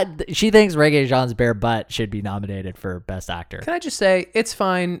 That she thinks Reggae Jean's bare butt should be nominated for Best Actor. Can I just say, it's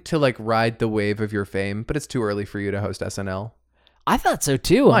fine to like ride the wave of your fame, but it's too early for you to host SNL. I thought so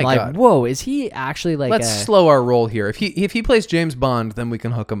too. My I'm like, God. whoa, is he actually like Let's slow our roll here. If he plays James Bond, then we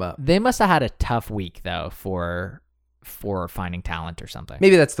can hook him up. They must have had a tough week though for finding talent or something.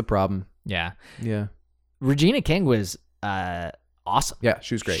 Maybe that's the problem. Yeah. Yeah. Regina King was awesome. Yeah,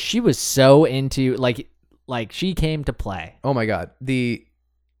 she was great. She was so into like she came to play. Oh my God. The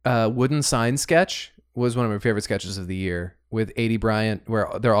wooden sign sketch was one of my favorite sketches of the year with Adie Bryant, where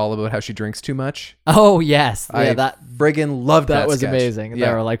they're all about how she drinks too much. Oh yes. Yeah, I that friggin' loved that was sketch. amazing. Yeah.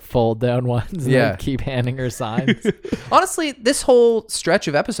 There were like fold down ones. And Yeah. they'd keep handing her signs. Honestly, this whole stretch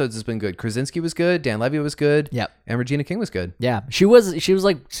of episodes has been good. Krasinski was good. Dan Levy was good. Yep. And Regina King was good. Yeah. She was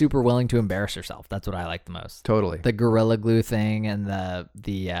like super willing to embarrass herself. That's what I like the most. Totally. The Gorilla Glue thing and the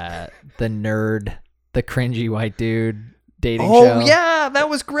nerd, the cringy white dude dating show. Oh yeah, that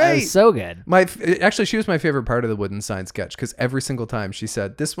was That great. was so good. Actually, she was my favorite part of the wooden sign sketch because every single time she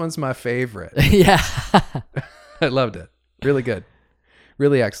said, "This one's my favorite." Yeah. I loved it. Really good.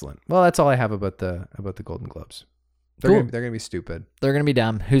 Really excellent. Well, that's all I have about the Golden Globes. They're gonna be stupid. They're going to be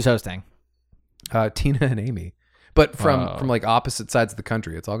dumb. Who's hosting? Tina and Amy, but from like opposite sides of the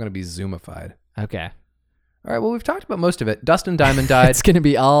country. It's all gonna be Zoomified. Okay. All right. Well, we've talked about most of it. Dustin Diamond died. It's going to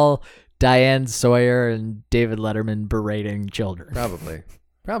be all Diane Sawyer and David Letterman berating children.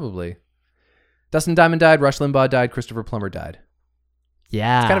 Probably. Dustin Diamond died. Rush Limbaugh died. Christopher Plummer died.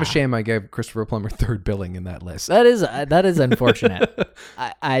 Yeah. It's kind of a shame I gave Christopher Plummer 3rd billing in that list. That is unfortunate.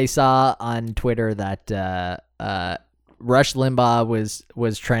 I saw on Twitter that Rush Limbaugh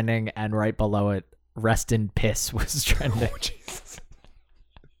was trending, and right below it, Rest in Piss was trending. Oh, Jesus.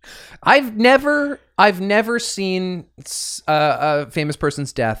 I've never seen a famous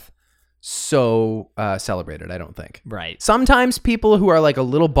person's death so celebrated, I don't think. Right. Sometimes people who are like a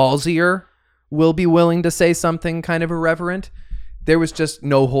little ballsier will be willing to say something kind of irreverent. There was just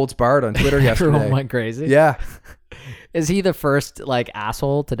no holds barred on Twitter yesterday. Everyone went crazy. Yeah. Is he the first like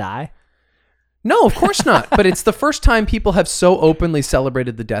asshole to die? No, of course not. But it's the first time people have so openly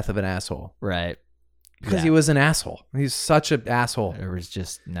celebrated the death of an asshole. Right. Because he was an asshole. He's such an asshole. There was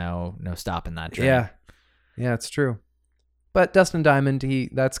just no stopping that train. Yeah. Yeah, it's true. But Dustin Diamond,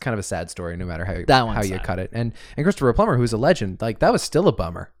 that's kind of a sad story no matter how you cut it. And Christopher Plummer, who's a legend, like that was still a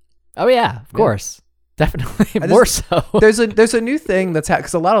bummer. Oh yeah, of course. Definitely more so. There's a new thing that's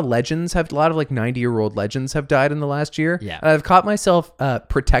because a lot of like 90-year-old legends have died in the last year. Yeah. And I've caught myself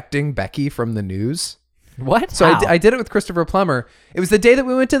protecting Becky from the news. What? So I did it with Christopher Plummer. It was the day that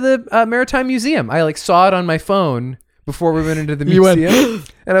we went to the Maritime Museum. I like saw it on my phone before we went into the You went, museum.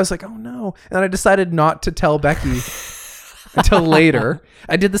 And I was like, oh no. And I decided not to tell Becky until later.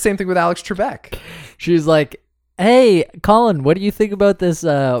 I did the same thing with Alex Trebek. She's like, hey, Colin, what do you think about this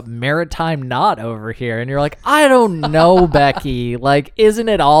maritime knot over here? And you're like, I don't know, Becky. Like, isn't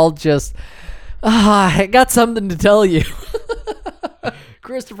it all just, I got something to tell you.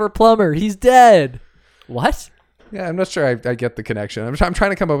 Christopher Plummer, he's dead. What? Yeah, I'm not sure I get the connection. I'm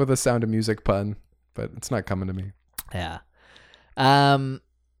trying to come up with a Sound of Music pun, but it's not coming to me. Yeah.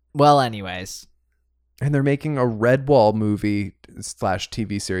 Well, anyways. And they're making a Redwall movie /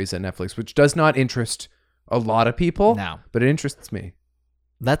 TV series at Netflix, which does not interest a lot of people. No. But it interests me.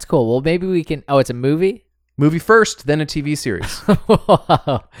 That's cool. Well, maybe we can... Oh, it's a movie? Movie first, then a TV series.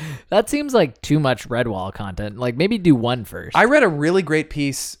 Wow. That seems like too much Redwall content. Like, maybe do one first. I read a really great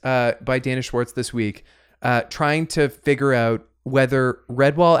piece by Dana Schwartz this week trying to figure out whether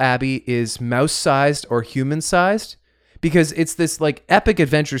Redwall Abbey is mouse-sized or human-sized, because it's this like epic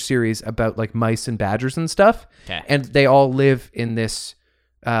adventure series about like mice and badgers and stuff. Okay. And they all live in this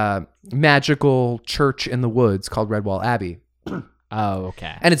magical church in the woods called Redwall Abbey. Oh,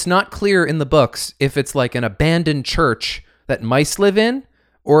 okay. And it's not clear in the books if it's like an abandoned church that mice live in,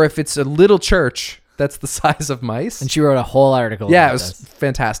 or if it's a little church that's the size of mice. And she wrote a whole article Yeah, about it was this.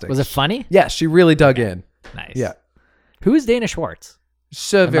 fantastic. Was it funny? Yeah, she really dug in. Nice. Yeah. Who is Dana Schwartz?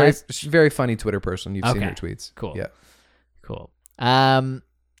 She's a Am very funny Twitter person. You've seen Okay. her tweets. Cool. Yeah. Cool.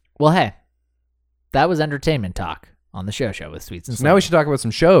 Well, hey, that was entertainment talk on the show with Sweets and So now we Slim. should talk about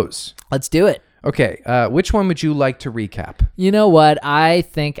some shows. Let's do it. Okay, which one would you like to recap? You know what? I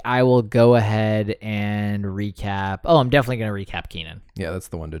think I will go ahead and recap. Oh, I'm definitely going to recap Kenan. Yeah, that's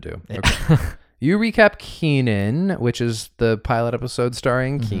the one to do. Okay. You recap Kenan, which is the pilot episode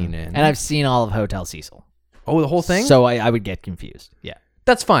starring Kenan. And I've seen all of Hotel Cecil. Oh, the whole thing? So I would get confused. Yeah.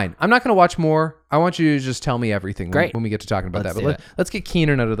 That's fine. I'm not going to watch more. I want you to just tell me everything Great. when we get to talking about Let's that. do But it. let's get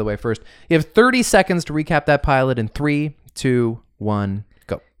Kenan out of the way first. You have 30 seconds to recap that pilot in 3, 2, 1,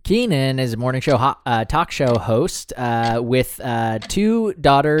 go. Kenan is a morning show talk show host with 2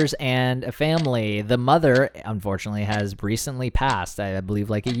 daughters and a family. The mother, unfortunately, has recently passed, I believe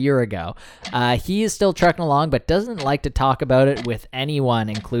like a year ago. He is still trucking along, but doesn't like to talk about it with anyone,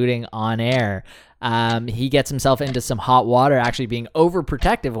 including on air. He gets himself into some hot water, actually being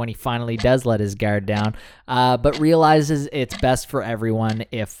overprotective when he finally does let his guard down, but realizes it's best for everyone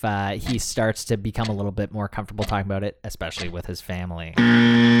if he starts to become a little bit more comfortable talking about it, especially with his family.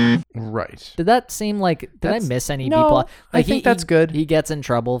 Right. Did that seem like, I miss any No, people? I think that's good. He gets in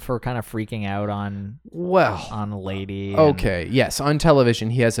trouble for kind of freaking out on Well, a lady. okay. Yes. On television,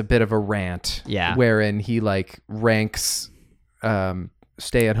 he has a bit of a rant. Yeah. Wherein he like ranks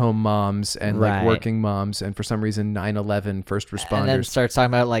stay-at-home moms and like Right. working moms, and for some reason 9/11 first responders. And then starts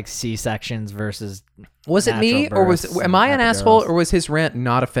talking about like C-sections versus Was it me, natural or was births am I an and asshole, epidurals. or was his rant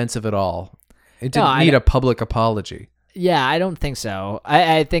not offensive at all? It didn't I need don't- a public apology. Yeah, I don't think so.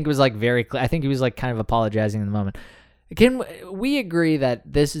 I think it was like very clear. I think he was like kind of apologizing in the moment. Can we agree that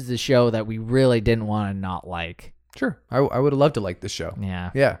this is the show that we really didn't want to not like? Sure, I would have loved to like this show. Yeah.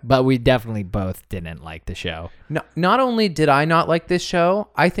 Yeah. But we definitely both didn't like the show. No, not only did I not like this show,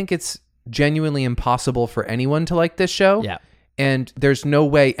 I think it's genuinely impossible for anyone to like this show. Yeah. And there's no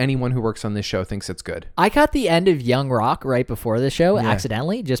way anyone who works on this show thinks it's good. I caught the end of Young Rock right before the show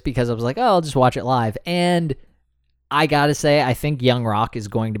accidentally, just because I was like, oh, I'll just watch it live. And I got to say, I think Young Rock is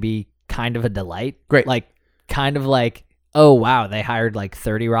going to be kind of a delight. Great. Like, kind of like, oh, wow, they hired like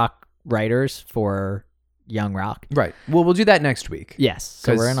 30 Rock writers for Young Rock. Right. Well, we'll do that next week. Yes.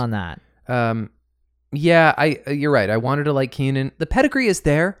 So 'Cause, we're in on that. Yeah, you're right. I wanted to like Kenan. The pedigree is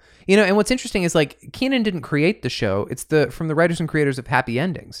there. You know, and what's interesting is like Kenan didn't create the show. It's from the writers and creators of Happy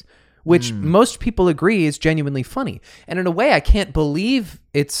Endings, which most people agree is genuinely funny. And in a way, I can't believe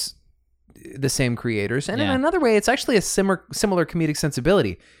it's the same creators. And in another way, it's actually a similar comedic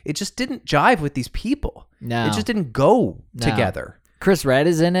sensibility. It just didn't jive with these people. No. It just didn't go together. Chris Redd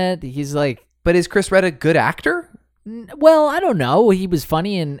is in it. He's like, But is Chris Redd a good actor? well, I don't know. He was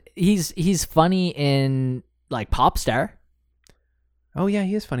funny and he's funny in like Popstar. Oh yeah,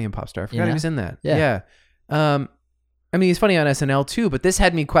 he is funny in Popstar. I forgot he was in that. Yeah. I mean, he's funny on SNL too, but this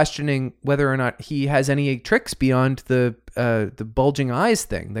had me questioning whether or not he has any tricks beyond the bulging eyes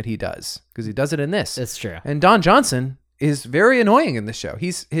thing that he does, because he does it in this. That's true. And Don Johnson is very annoying in this show.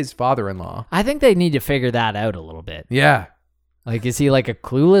 He's his father-in-law. I think they need to figure that out a little bit. Yeah. Like, is he like a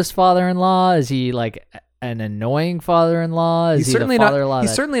clueless father-in-law? Is he like an annoying father-in-law? Is He's he certainly the not. father-in-law He's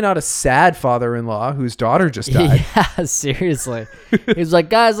that- certainly not a sad father-in-law whose daughter just died. Yeah, seriously. He's like,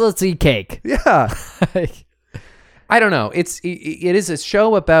 guys, let's eat cake. Yeah. Like, I don't know. It is a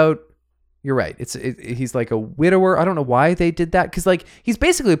show about You're right. He's like a widower. I don't know why they did that, because like he's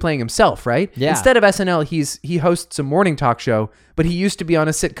basically playing himself, right? Yeah. Instead of SNL, he hosts a morning talk show, but he used to be on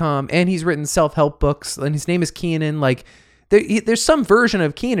a sitcom, and he's written self-help books, and his name is Kenan. Like there's some version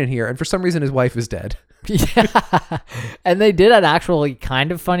of Kenan here, and for some reason his wife is dead. Yeah. And they did an actually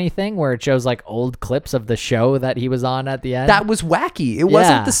kind of funny thing where it shows like old clips of the show that he was on at the end. That was wacky. It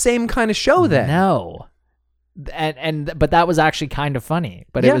wasn't the same kind of show then. No. But that was actually kind of funny.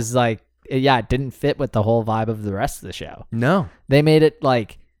 But it was like, it didn't fit with the whole vibe of the rest of the show. No. They made it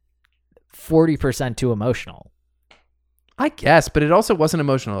like 40% too emotional. I guess, but it also wasn't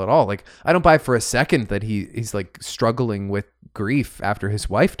emotional at all. Like, I don't buy for a second that he's like struggling with grief after his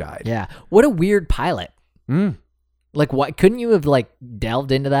wife died. Yeah. What a weird pilot. Like, what couldn't you have like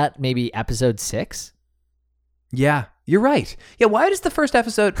delved into that maybe episode 6? Yeah, you're right. Yeah, why does the first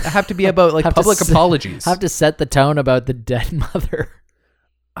episode have to be about like public apologies? Have to set the tone about the dead mother.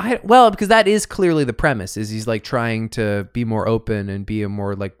 Well, because that is clearly the premise, is he's like trying to be more open and be a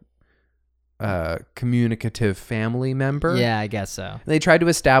more like communicative family member. Yeah, I guess so. And they tried to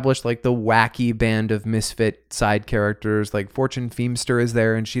establish like the wacky band of misfit side characters. Like Fortune Feimster is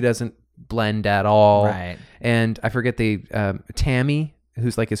there, and she doesn't blend at all. Right. And I forget the Tammy,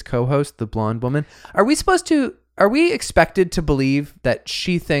 who's like his co-host, the blonde woman. Are we expected to believe that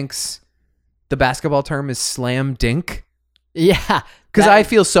she thinks the basketball term is slam dink? Yeah. Because I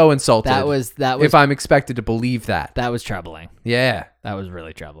feel so insulted. That was if I'm expected to believe that. That was troubling. Yeah. That was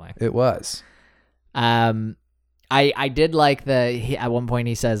really troubling. It was. I did like at one point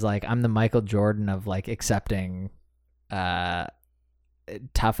he says like, I'm the Michael Jordan of like accepting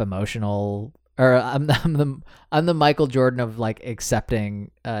tough emotional, or I'm the Michael Jordan of like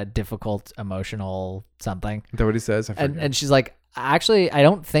accepting difficult emotional something. Is that what he says? I forget. And she's like, actually, I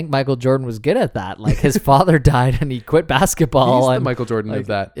don't think Michael Jordan was good at that. Like his father died and he quit basketball. He's and the Michael Jordan like, of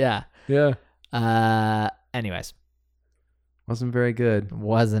that. Yeah. Yeah. Anyways. Wasn't very good.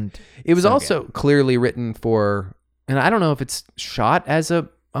 It was also clearly written for, and I don't know if it's shot as a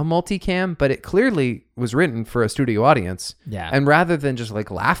multicam, but it clearly was written for a studio audience. Yeah. And rather than just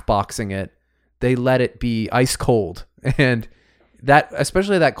like laugh boxing it, they let it be ice cold. And that,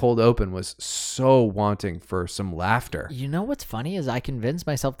 especially that cold open, was so wanting for some laughter. You know what's funny is I convinced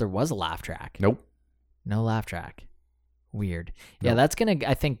myself there was a laugh track. Nope. No laugh track. Weird. Nope. Yeah, that's going to,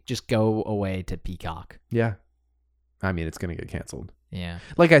 I think, just go away to Peacock. Yeah. I mean, it's going to get canceled. Yeah.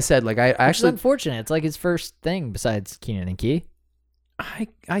 Like I said, like I actually... It's unfortunate. It's like his first thing besides Kenan and Key.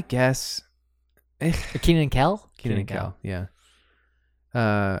 I guess. Kenan and Kel? Kenan and Kel, yeah.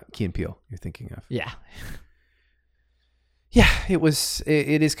 Key and Peele, you're thinking of. Yeah. Yeah,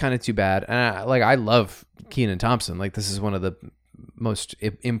 it is kind of too bad. Like, I love Kenan Thompson. Like, this is one of the most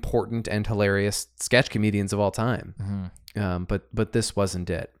important and hilarious sketch comedians of all time. Mm-hmm. But this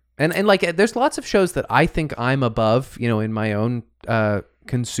wasn't it. And like, there's lots of shows that I think I'm above, in my own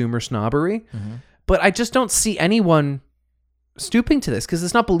consumer snobbery. Mm-hmm. But I just don't see anyone stooping to this because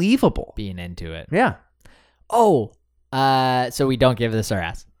it's not believable. Being into it. Yeah. Oh, so we don't give this our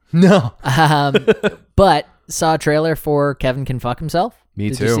ass. No. But saw a trailer for Kevin Can Fuck Himself. Me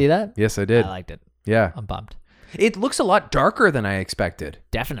too. Did you see that? Yes, I did. I liked it. Yeah. I'm bummed. It looks a lot darker than I expected.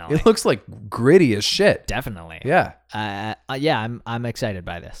 Definitely. It looks like gritty as shit. Definitely. Yeah. Yeah, I'm excited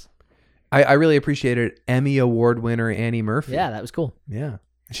by this. I really appreciated Emmy Award winner Annie Murphy. Yeah, that was cool. Yeah.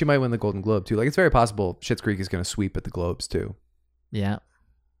 She might win the Golden Globe too. Like, it's very possible Schitt's Creek is going to sweep at the Globes too. Yeah.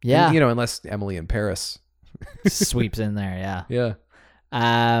 Yeah. And, unless Emily in Paris sweeps in there. Yeah. Yeah.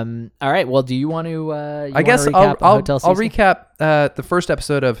 All right. Well, do you want to? I guess I'll recap the first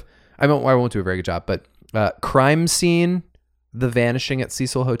episode of. I won't do a very good job, but Crime Scene, The Vanishing at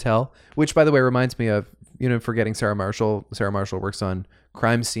Cecil Hotel, which, by the way, reminds me of forgetting Sarah Marshall. Sarah Marshall works on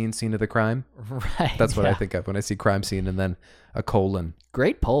Crime Scene, Scene of the Crime. Right. That's what I think of when I see Crime Scene and then a colon.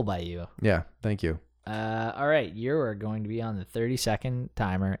 Great poll by you. Yeah. Thank you. All right. You are going to be on the 30-second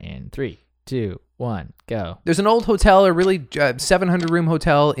timer in 3, 2, 1, go. There's an old hotel, a really 700-room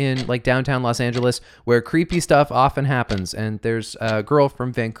hotel in like downtown Los Angeles where creepy stuff often happens. And there's a girl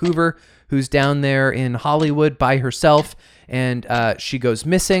from Vancouver who's down there in Hollywood by herself, and she goes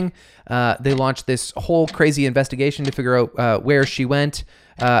missing. They launch this whole crazy investigation to figure out where she went,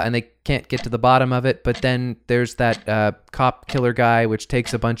 and they can't get to the bottom of it. But then there's that cop killer guy, which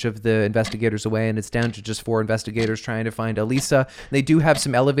takes a bunch of the investigators away, and it's down to just 4 investigators trying to find Elisa. They do have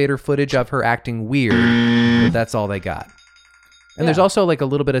some elevator footage of her acting weird, but that's all they got. And there's also like a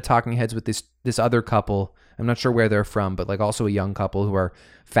little bit of talking heads with this other couple. I'm not sure where they're from, but like also a young couple who are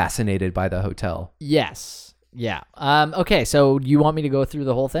fascinated by the hotel. Yes. Yeah. Okay. So you want me to go through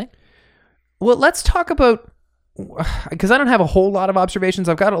the whole thing? Well, let's talk about because I don't have a whole lot of observations.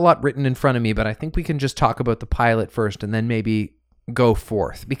 I've got a lot written in front of me, but I think we can just talk about the pilot first and then maybe go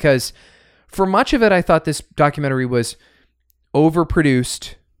forth. Because for much of it, I thought this documentary was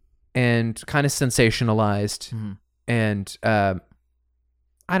overproduced and kind of sensationalized, and I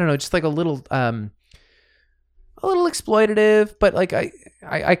don't know, just like a little exploitative. But like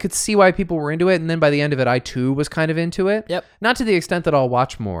I could see why people were into it, and then by the end of it, I too was kind of into it. Yep. Not to the extent that I'll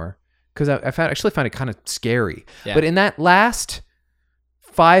watch more, because I actually find it kind of scary. Yeah. But in that last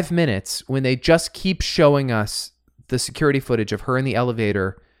 5 minutes, when they just keep showing us the security footage of her in the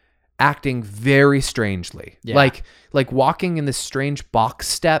elevator acting very strangely, like walking in this strange box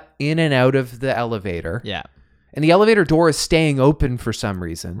step in and out of the elevator. Yeah. And the elevator door is staying open for some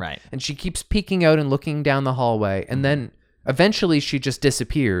reason. Right. And she keeps peeking out and looking down the hallway. And then eventually she just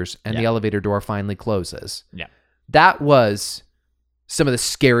disappears and the elevator door finally closes. Yeah. That was some of the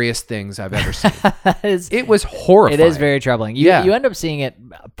scariest things I've ever seen. It was horrifying. It is very troubling. You end up seeing it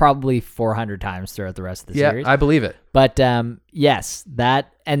probably 400 times throughout the rest of the series. Yeah, I believe it. But yes,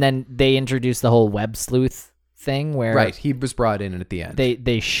 that, and then they introduced the whole web sleuth thing where he was brought in at the end.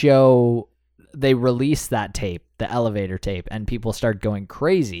 They release that tape, the elevator tape, and people start going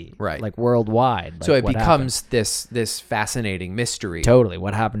crazy, like worldwide. Like, so it becomes this fascinating mystery. Totally,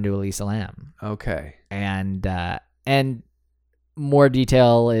 what happened to Elisa Lam? Okay, and more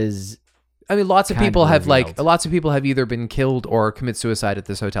detail is. I mean, lots of people have either been killed or commit suicide at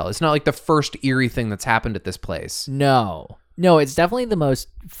this hotel. It's not like the first eerie thing that's happened at this place. No, it's definitely the most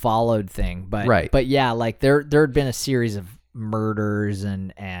followed thing. But yeah, like there had been a series of murders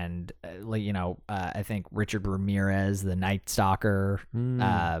and I think Richard Ramirez, the Night Stalker,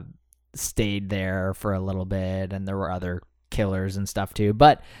 stayed there for a little bit, and there were other killers and stuff too.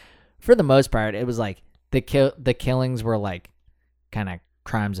 But for the most part, it was like the killings were like kind of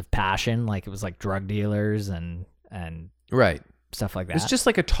crimes of passion, like it was like drug dealers and stuff like that. It's just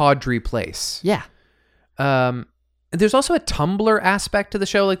like a tawdry place. Yeah. There's also a Tumblr aspect to the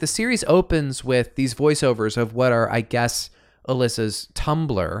show. Like the series opens with these voiceovers of what are, I guess, Alyssa's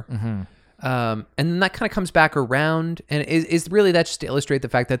Tumblr. Mm-hmm. And then that kind of comes back around. And is really that just to illustrate the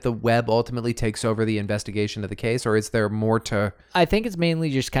fact that the web ultimately takes over the investigation of the case? Or is there more to... I think it's mainly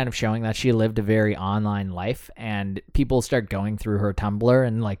just kind of showing that she lived a very online life, and people start going through her Tumblr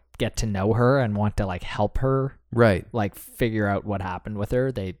and like get to know her and want to like help her. Right. Like figure out what happened with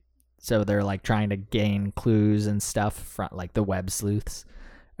her. So they're like trying to gain clues and stuff from like the web sleuths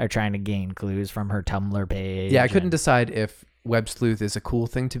are trying to gain clues from her Tumblr page. Yeah, I couldn't decide if web sleuth is a cool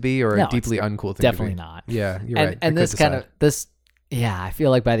thing to be or a deeply uncool thing to be. Definitely not. Yeah, you're right. And I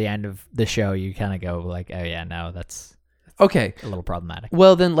feel like by the end of the show, you kind of go like, oh yeah, no, that's okay. A little problematic.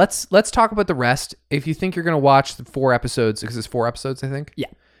 Well, then let's talk about the rest. If you think you're going to watch the 4 episodes, because it's 4 episodes, I think. Yeah.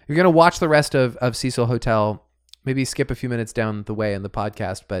 You're going to watch the rest of Cecil Hotel, maybe skip a few minutes down the way in the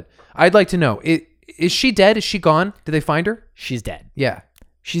podcast, but I'd like to know, is she dead? Is she gone? Did they find her? She's dead. Yeah.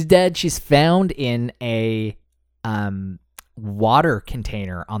 She's dead. She's found in a water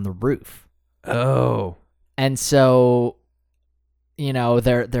container on the roof. Oh. And so,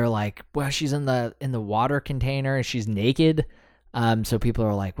 they're like, well, she's in the water container and she's naked. So people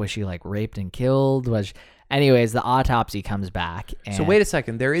are like, was she like raped and killed? Anyways, the autopsy comes back. And so wait a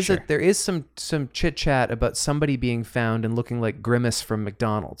second. There is some chit chat about somebody being found and looking like Grimace from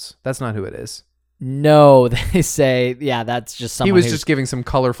McDonald's. That's not who it is. No, they say, that's just someone. He was just giving some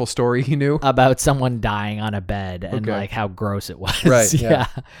colorful story he knew about someone dying on a bed and like how gross it was. Right. Yeah.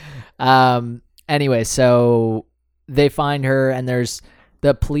 Anyway, so they find her, and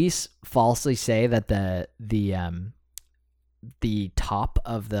the police falsely say that the top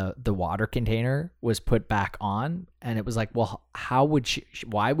of the water container was put back on, and it was like, well,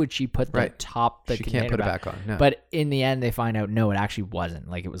 why would she put the top the she container can't put it back on. No. But in the end, they find out no, it actually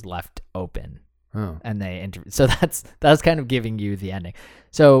wasn't. Like it was left open. Oh. And so that's kind of giving you the ending.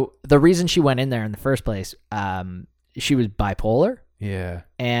 So the reason she went in there in the first place, she was bipolar. Yeah.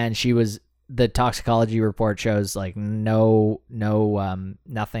 And the toxicology report shows like no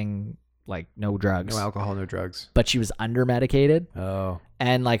nothing, like no drugs. No alcohol, no drugs. But she was under medicated. Oh.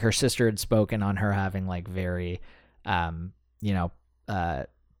 And like her sister had spoken on her having like very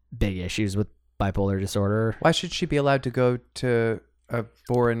big issues with bipolar disorder. Why should she be allowed to go to a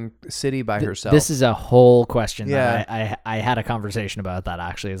foreign city by herself? This is a whole question. Yeah. That I had a conversation about that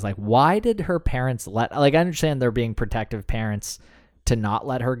actually. It's like, why did her parents I understand they're being protective parents to not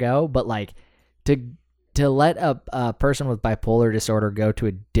let her go, but like to let a person with bipolar disorder go to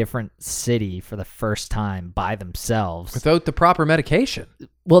a different city for the first time by themselves without the proper medication.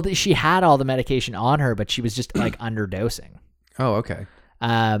 Well, she had all the medication on her, but she was just like underdosing. Oh, okay.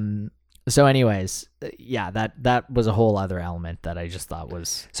 So anyways, yeah, that was a whole other element that I just thought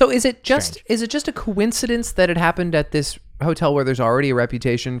was So is it just strange. a coincidence that it happened at this hotel where there's already a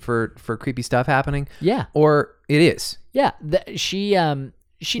reputation for creepy stuff happening? Yeah. Or it is? Yeah. She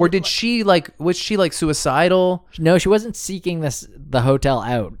Or did she was she like suicidal? No, she wasn't seeking the hotel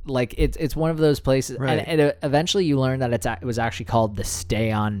out. Like it's one of those places, Right. and eventually you learn that it was actually called the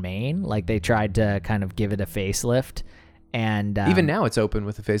Stay on Main. Like they tried to kind of give it a facelift, and Even now it's open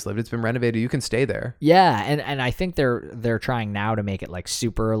with a facelift. It's been renovated. You can stay there. yeah, and I think they're trying now to make it like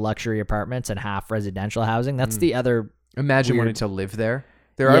super luxury apartments and half residential housing. That's the other Imagine weird- wanting to live there.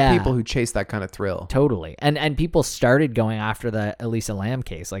 There are Yeah. people who chase that kind of thrill. Totally. And people started going after the Elisa Lam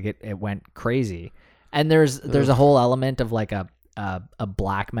case. Like it went crazy. And there's a whole element of like a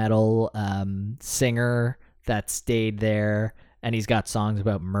black metal singer that stayed there, and he's got songs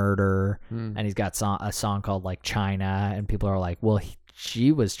about murder, and he's got a song called like China, and people are like, well,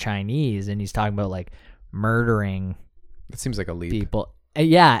 she was Chinese, and he's talking about like murdering It seems like a leap. people.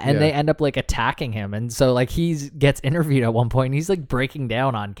 Yeah, and Yeah. they end up like attacking him, and so like he gets interviewed at one point, and he's like breaking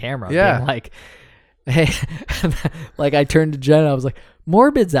down on camera, Yeah. being like, "Hey," like I turned to Jen, I was like,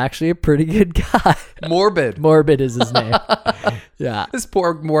 "Morbid's actually a pretty good guy." Morbid. Morbid is his name. Yeah, This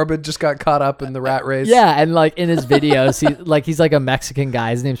poor Morbid just got caught up in the rat race. yeah, and like in his videos, he's like a Mexican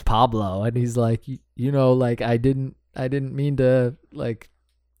guy. His name's Pablo, and he's like, you know, like I didn't mean to like.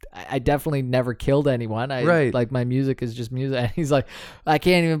 I definitely never killed anyone. Right. Like my music is just music. And he's like, I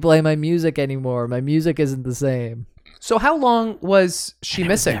can't even play my music anymore. My music isn't the same. So how long was she And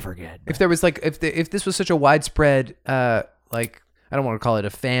it was missing? never good. If there was like if this was such a widespread like I don't want to call it a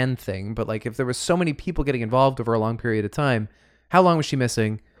fan thing, but like if there was so many people getting involved over a long period of time, how long was she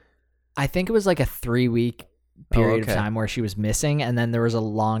missing? I think it was like a 3-week period okay. of time where she was missing, and then there was a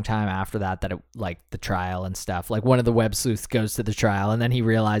long time after that it like the trial and stuff. Like one of the web sleuths goes to the trial, and then he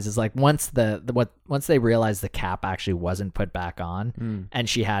realizes like once they realized the cap actually wasn't put back on, and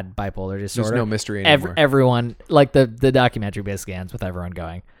she had bipolar disorder. There's no mystery anymore. Everyone like the documentary basically ends with everyone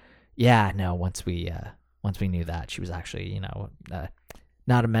going, yeah, no. Once we knew that she was actually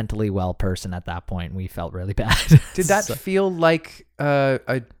not a mentally well person at that point, we felt really bad. Did that So- feel like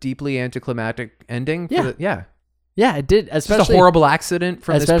a deeply anticlimactic ending? Yeah. Yeah, it did. Just Especially a horrible accident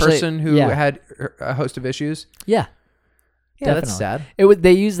from this especially- person who yeah. had a host of issues. Yeah. Yeah, that's Definitely. sad.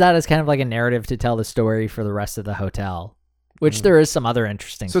 They use that as kind of like a narrative to tell the story for the rest of the hotel, which there is some other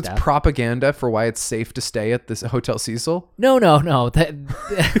interesting So stuff. it's propaganda for why it's safe to stay at this Hotel Cecil. No.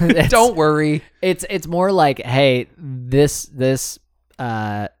 Don't worry. It's more like, hey, this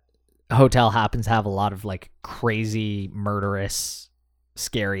hotel happens to have a lot of like crazy, murderous,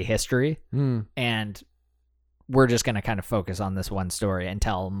 scary history, and we're just gonna kind of focus on this one story and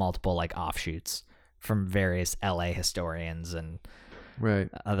tell multiple like offshoots from various LA historians and Right.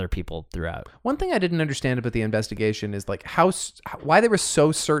 other people throughout. One thing I didn't understand about the investigation is like why they were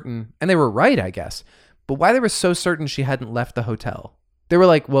so certain, and they were right, I guess, but why they were so certain she hadn't left the hotel. They were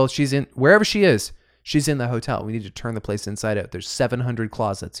like, well, she's in wherever she is. She's in the hotel. We need to turn the place inside out. There's 700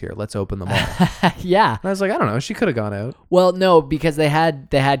 closets here. Let's open them all. Yeah. And I was like, I don't know. She could have gone out. Well, no, because they had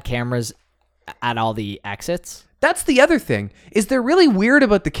cameras at all the exits. That's the other thing, is they're really weird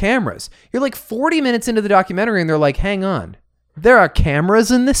about the cameras. You're like 40 minutes into the documentary and they're like, hang on, there are cameras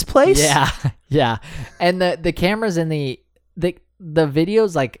in this place? Yeah. Yeah. And the cameras in the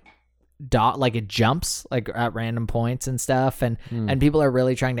videos like it jumps like at random points and stuff, and people are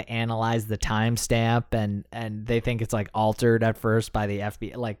really trying to analyze the timestamp, and they think it's like altered at first by the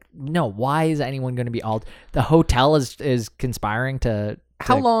FBI. Like, no, why is anyone going to be altered? The hotel is conspiring to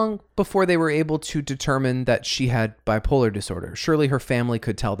How long before they were able to determine that she had bipolar disorder? Surely her family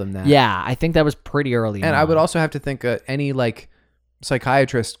could tell them that. Yeah, I think that was pretty early And on. I would also have to think any like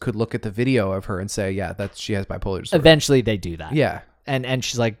psychiatrist could look at the video of her and say, yeah, she has bipolar disorder. Eventually they do that. Yeah. And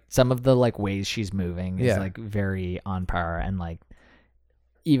she's like, some of the like ways she's moving is Yeah. like very on par, and like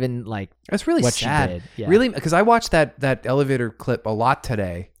even like That's really what sad. she did. Yeah. Really, because I watched that elevator clip a lot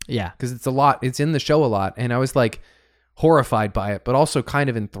today Yeah. because it's in the show a lot, and I was like horrified by it, but also kind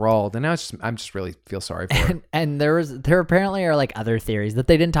of enthralled. And now I'm just really feel sorry for her. And there apparently are like other theories that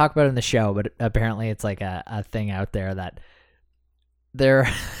they didn't talk about in the show, but apparently it's like a thing out there that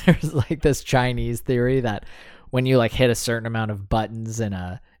there's like this Chinese theory that when you like hit a certain amount of buttons in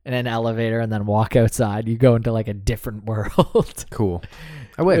an elevator and then walk outside, you go into like a different world. Cool.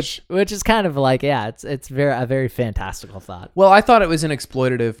 I wish. Which is kind of like, yeah, it's a very fantastical thought. Well, I thought it was an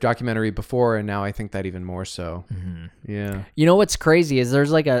exploitative documentary before, and now I think that even more so. Mm-hmm. Yeah. You know what's crazy is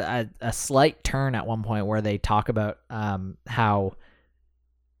there's like a slight turn at one point where they talk about how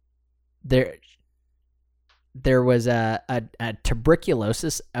there was a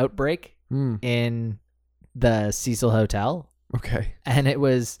tuberculosis outbreak in the Cecil Hotel. Okay. And it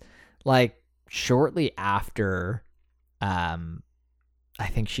was like shortly after I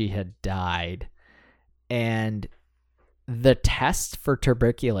think she had died. And the test for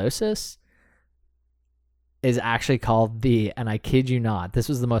tuberculosis is actually called and I kid you not, this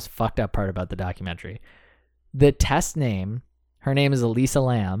was the most fucked up part about the documentary. The test name, her name is Elisa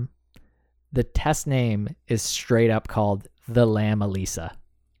Lam. The test name is straight up called the Lam Elisa.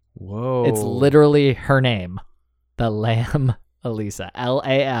 Whoa. It's literally her name. The Lam Elisa.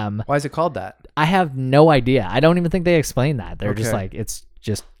 Lam. Why is it called that? I have no idea. I don't even think they explain that. They're just Okay. like, it's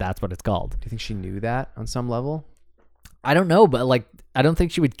just, that's what it's called. Do you think she knew that on some level? I don't know, but like, I don't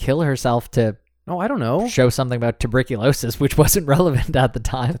think she would kill herself to No, I don't know. show something about tuberculosis, which wasn't relevant at the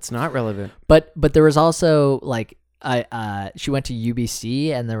time. It's not relevant. But there was also like, she went to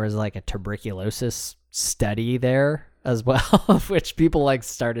UBC and there was like a tuberculosis study there as well, which people like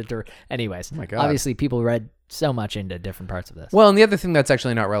started to. Anyways, Oh my God. obviously people read so much into different parts of this. Well, and the other thing that's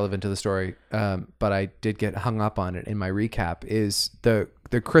actually not relevant to the story, but I did get hung up on it in my recap, is the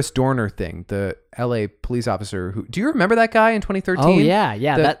Chris Dorner thing, the LA police officer who. Do you remember that guy in 2013? Oh yeah,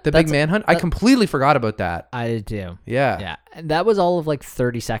 The big manhunt. I completely forgot about that. I did too. Yeah. Yeah, and that was all of like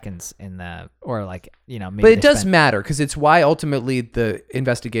 30 seconds in the, or like, you know, maybe But it they does spent- matter because it's why ultimately the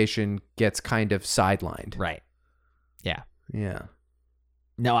investigation gets kind of sidelined. right. Yeah. Yeah.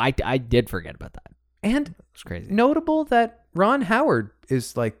 No, I did forget about that. And It was crazy. notable that Ron Howard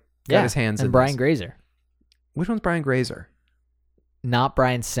is like got his hands and in Brian this. Grazer, Which one's Brian Grazer? not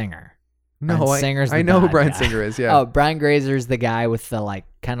Brian Singer. No, Brian Singer's I the know who bad Brian guy. Singer is. Yeah. Oh, Brian Grazer's the guy with the like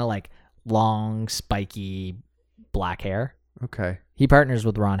kind of like long, spiky black hair. Okay. He partners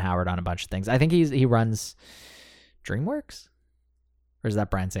with Ron Howard on a bunch of things. I think he runs DreamWorks, or is that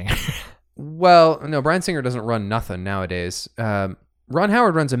Brian Singer? Well, no, Brian Singer doesn't run nothing nowadays. Ron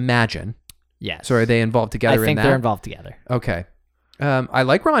Howard runs Imagine. Yes. So are they involved together I think in that? they're involved together. Okay. I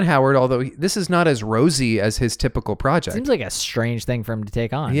like Ron Howard, although this is not as rosy as his typical project. Seems like a strange thing for him to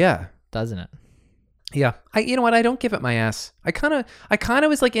take on. Yeah. Doesn't it? Yeah. You know what? I don't give it my ass. I kind of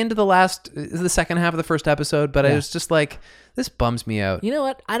was like into the second half of the first episode, but I Yeah. was just like, this bums me out. You know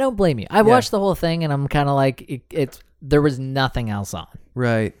what? I don't blame you. I watched the whole thing and I'm kind of like, there was nothing else on.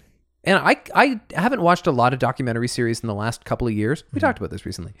 Right. And I haven't watched a lot of documentary series in the last couple of years. We talked about this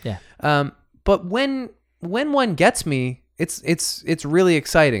recently. Yeah. But when one gets me, it's really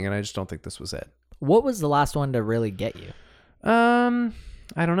exciting, and I just don't think this was it. What was the last one to really get you?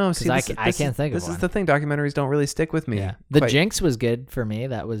 I don't know. See, I can't think of this one. is the thing. Documentaries don't really stick with me. Yeah. The quite- Jinx was good for me.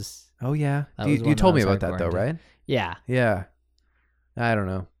 That was. Oh yeah. That You was one you that told I me was about that though, hardcore into. right? Yeah. Yeah. I don't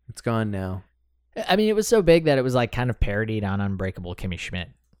know. It's gone now. I mean, it was so big that it was like kind of parodied on Unbreakable Kimmy Schmidt.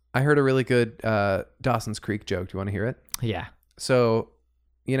 I heard a really good Dawson's Creek joke. Do you want to hear it? Yeah. So,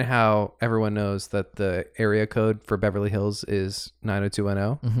 you know how everyone knows that the area code for Beverly Hills is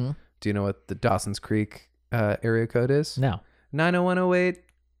 90210? Mm-hmm. Do you know what the Dawson's Creek area code is? No. 90108.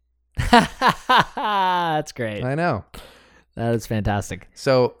 That's great. I know. That is fantastic.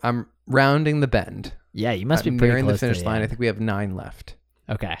 So I'm rounding the bend. Yeah, you must be I'm pretty nearing the close to finish line. I end. think we have 9 left.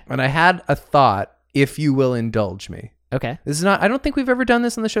 Okay. And I had a thought, if you will indulge me. Okay. This is not, I don't think we've ever done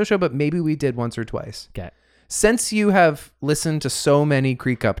this on the show, but maybe we did once or twice. Okay. Since you have listened to so many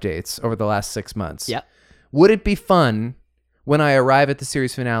Creek updates over the last 6 months, Yep. would it be fun when I arrive at the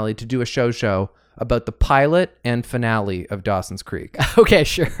series finale to do a show about the pilot and finale of Dawson's Creek? Okay,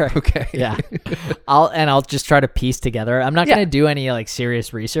 sure. Okay. Yeah. I'll just try to piece together. I'm not Yeah. going to do any like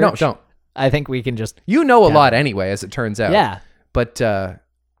serious research. No, don't. I think we can just You know a Yeah. lot anyway, as it turns out. Yeah. But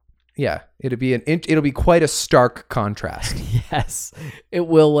yeah, it'll be quite a stark contrast. Yes. It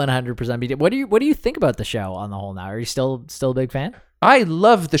will 100% be. What do you think about the show on the whole now? Are you still a big fan? I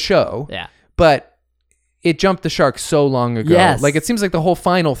love the show, Yeah. but it jumped the shark so long ago. Yes. Like it seems like the whole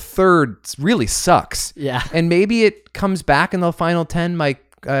final third really sucks. Yeah. And maybe it comes back in the final 10.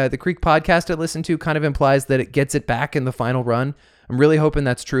 The Creek podcast I listened to kind of implies that it gets it back in the final run. I'm really hoping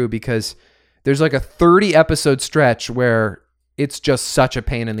that's true because there's like a 30 episode stretch where it's just such a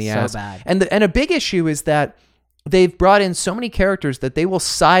pain in the So ass. bad. And a big issue is that they've brought in so many characters that they will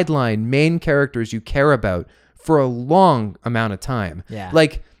sideline main characters you care about for a long amount of time. Yeah.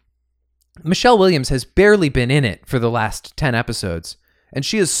 Like Michelle Williams has barely been in it for the last 10 episodes, and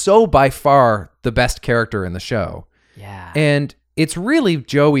she is so by far the best character in the show. Yeah. And it's really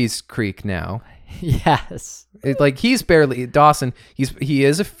Joey's Creek now. Yes. Like he's barely Dawson. He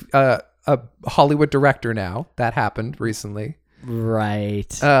is a Hollywood director now. That happened recently.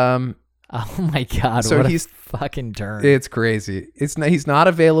 Right. Um, Oh my God. so what he's- a fucking turn. It's crazy. He's not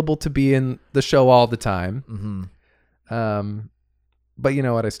available to be in the show all the time. Mm-hmm. But you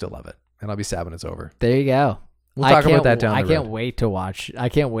know what? I still love it. and I'll be sad when it's over. There you go. We'll talk about that down the road. I can't wait to watch. I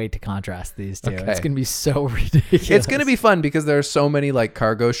can't wait to contrast these two. Okay. It's going to be so ridiculous. It's going to be fun because there's so many like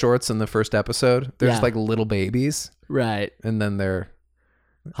cargo shorts in the first episode. They're just Yeah. like little babies. Right. And then they're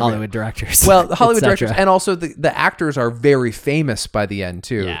Hollywood directors. well, the Hollywood et cetera. directors, and also the actors are very famous by the end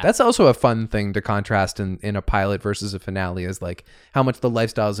too. Yeah. That's also a fun thing to contrast in a pilot versus a finale, is like how much the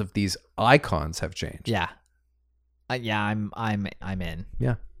lifestyles of these icons have changed. Yeah. Yeah, I'm in.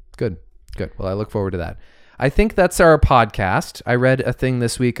 Yeah. Good. Well, I look forward to that. I think that's our podcast. I read a thing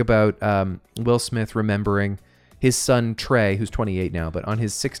this week about Will Smith remembering his son Trey, who's 28 now, but on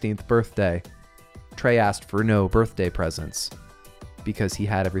his 16th birthday, Trey asked for no birthday presents because he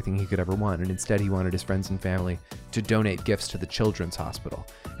had everything he could ever want, and instead he wanted his friends and family to donate gifts to the children's hospital.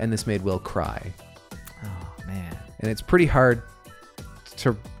 And this made Will cry. Oh man. And it's pretty hard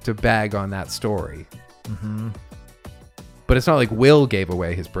to bag on that story. Mm-hmm. But it's not like Will gave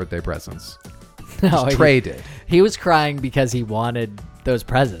away his birthday presents. No, Trey did. He was crying because he wanted those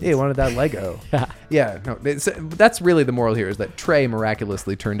presents. Yeah, he wanted that Lego. Yeah. Yeah, no, that's really the moral here, is that Trey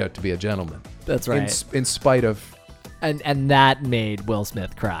miraculously turned out to be a gentleman. That's right. In spite of... And that made Will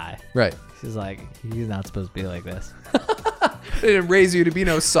Smith cry. Right. He's like, he's not supposed to be like this. They didn't raise you to be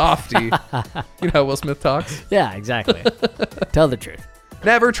no softy. You know how Will Smith talks? Yeah, exactly. Tell the truth.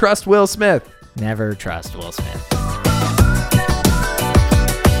 Never trust Will Smith. Never trust Will Smith.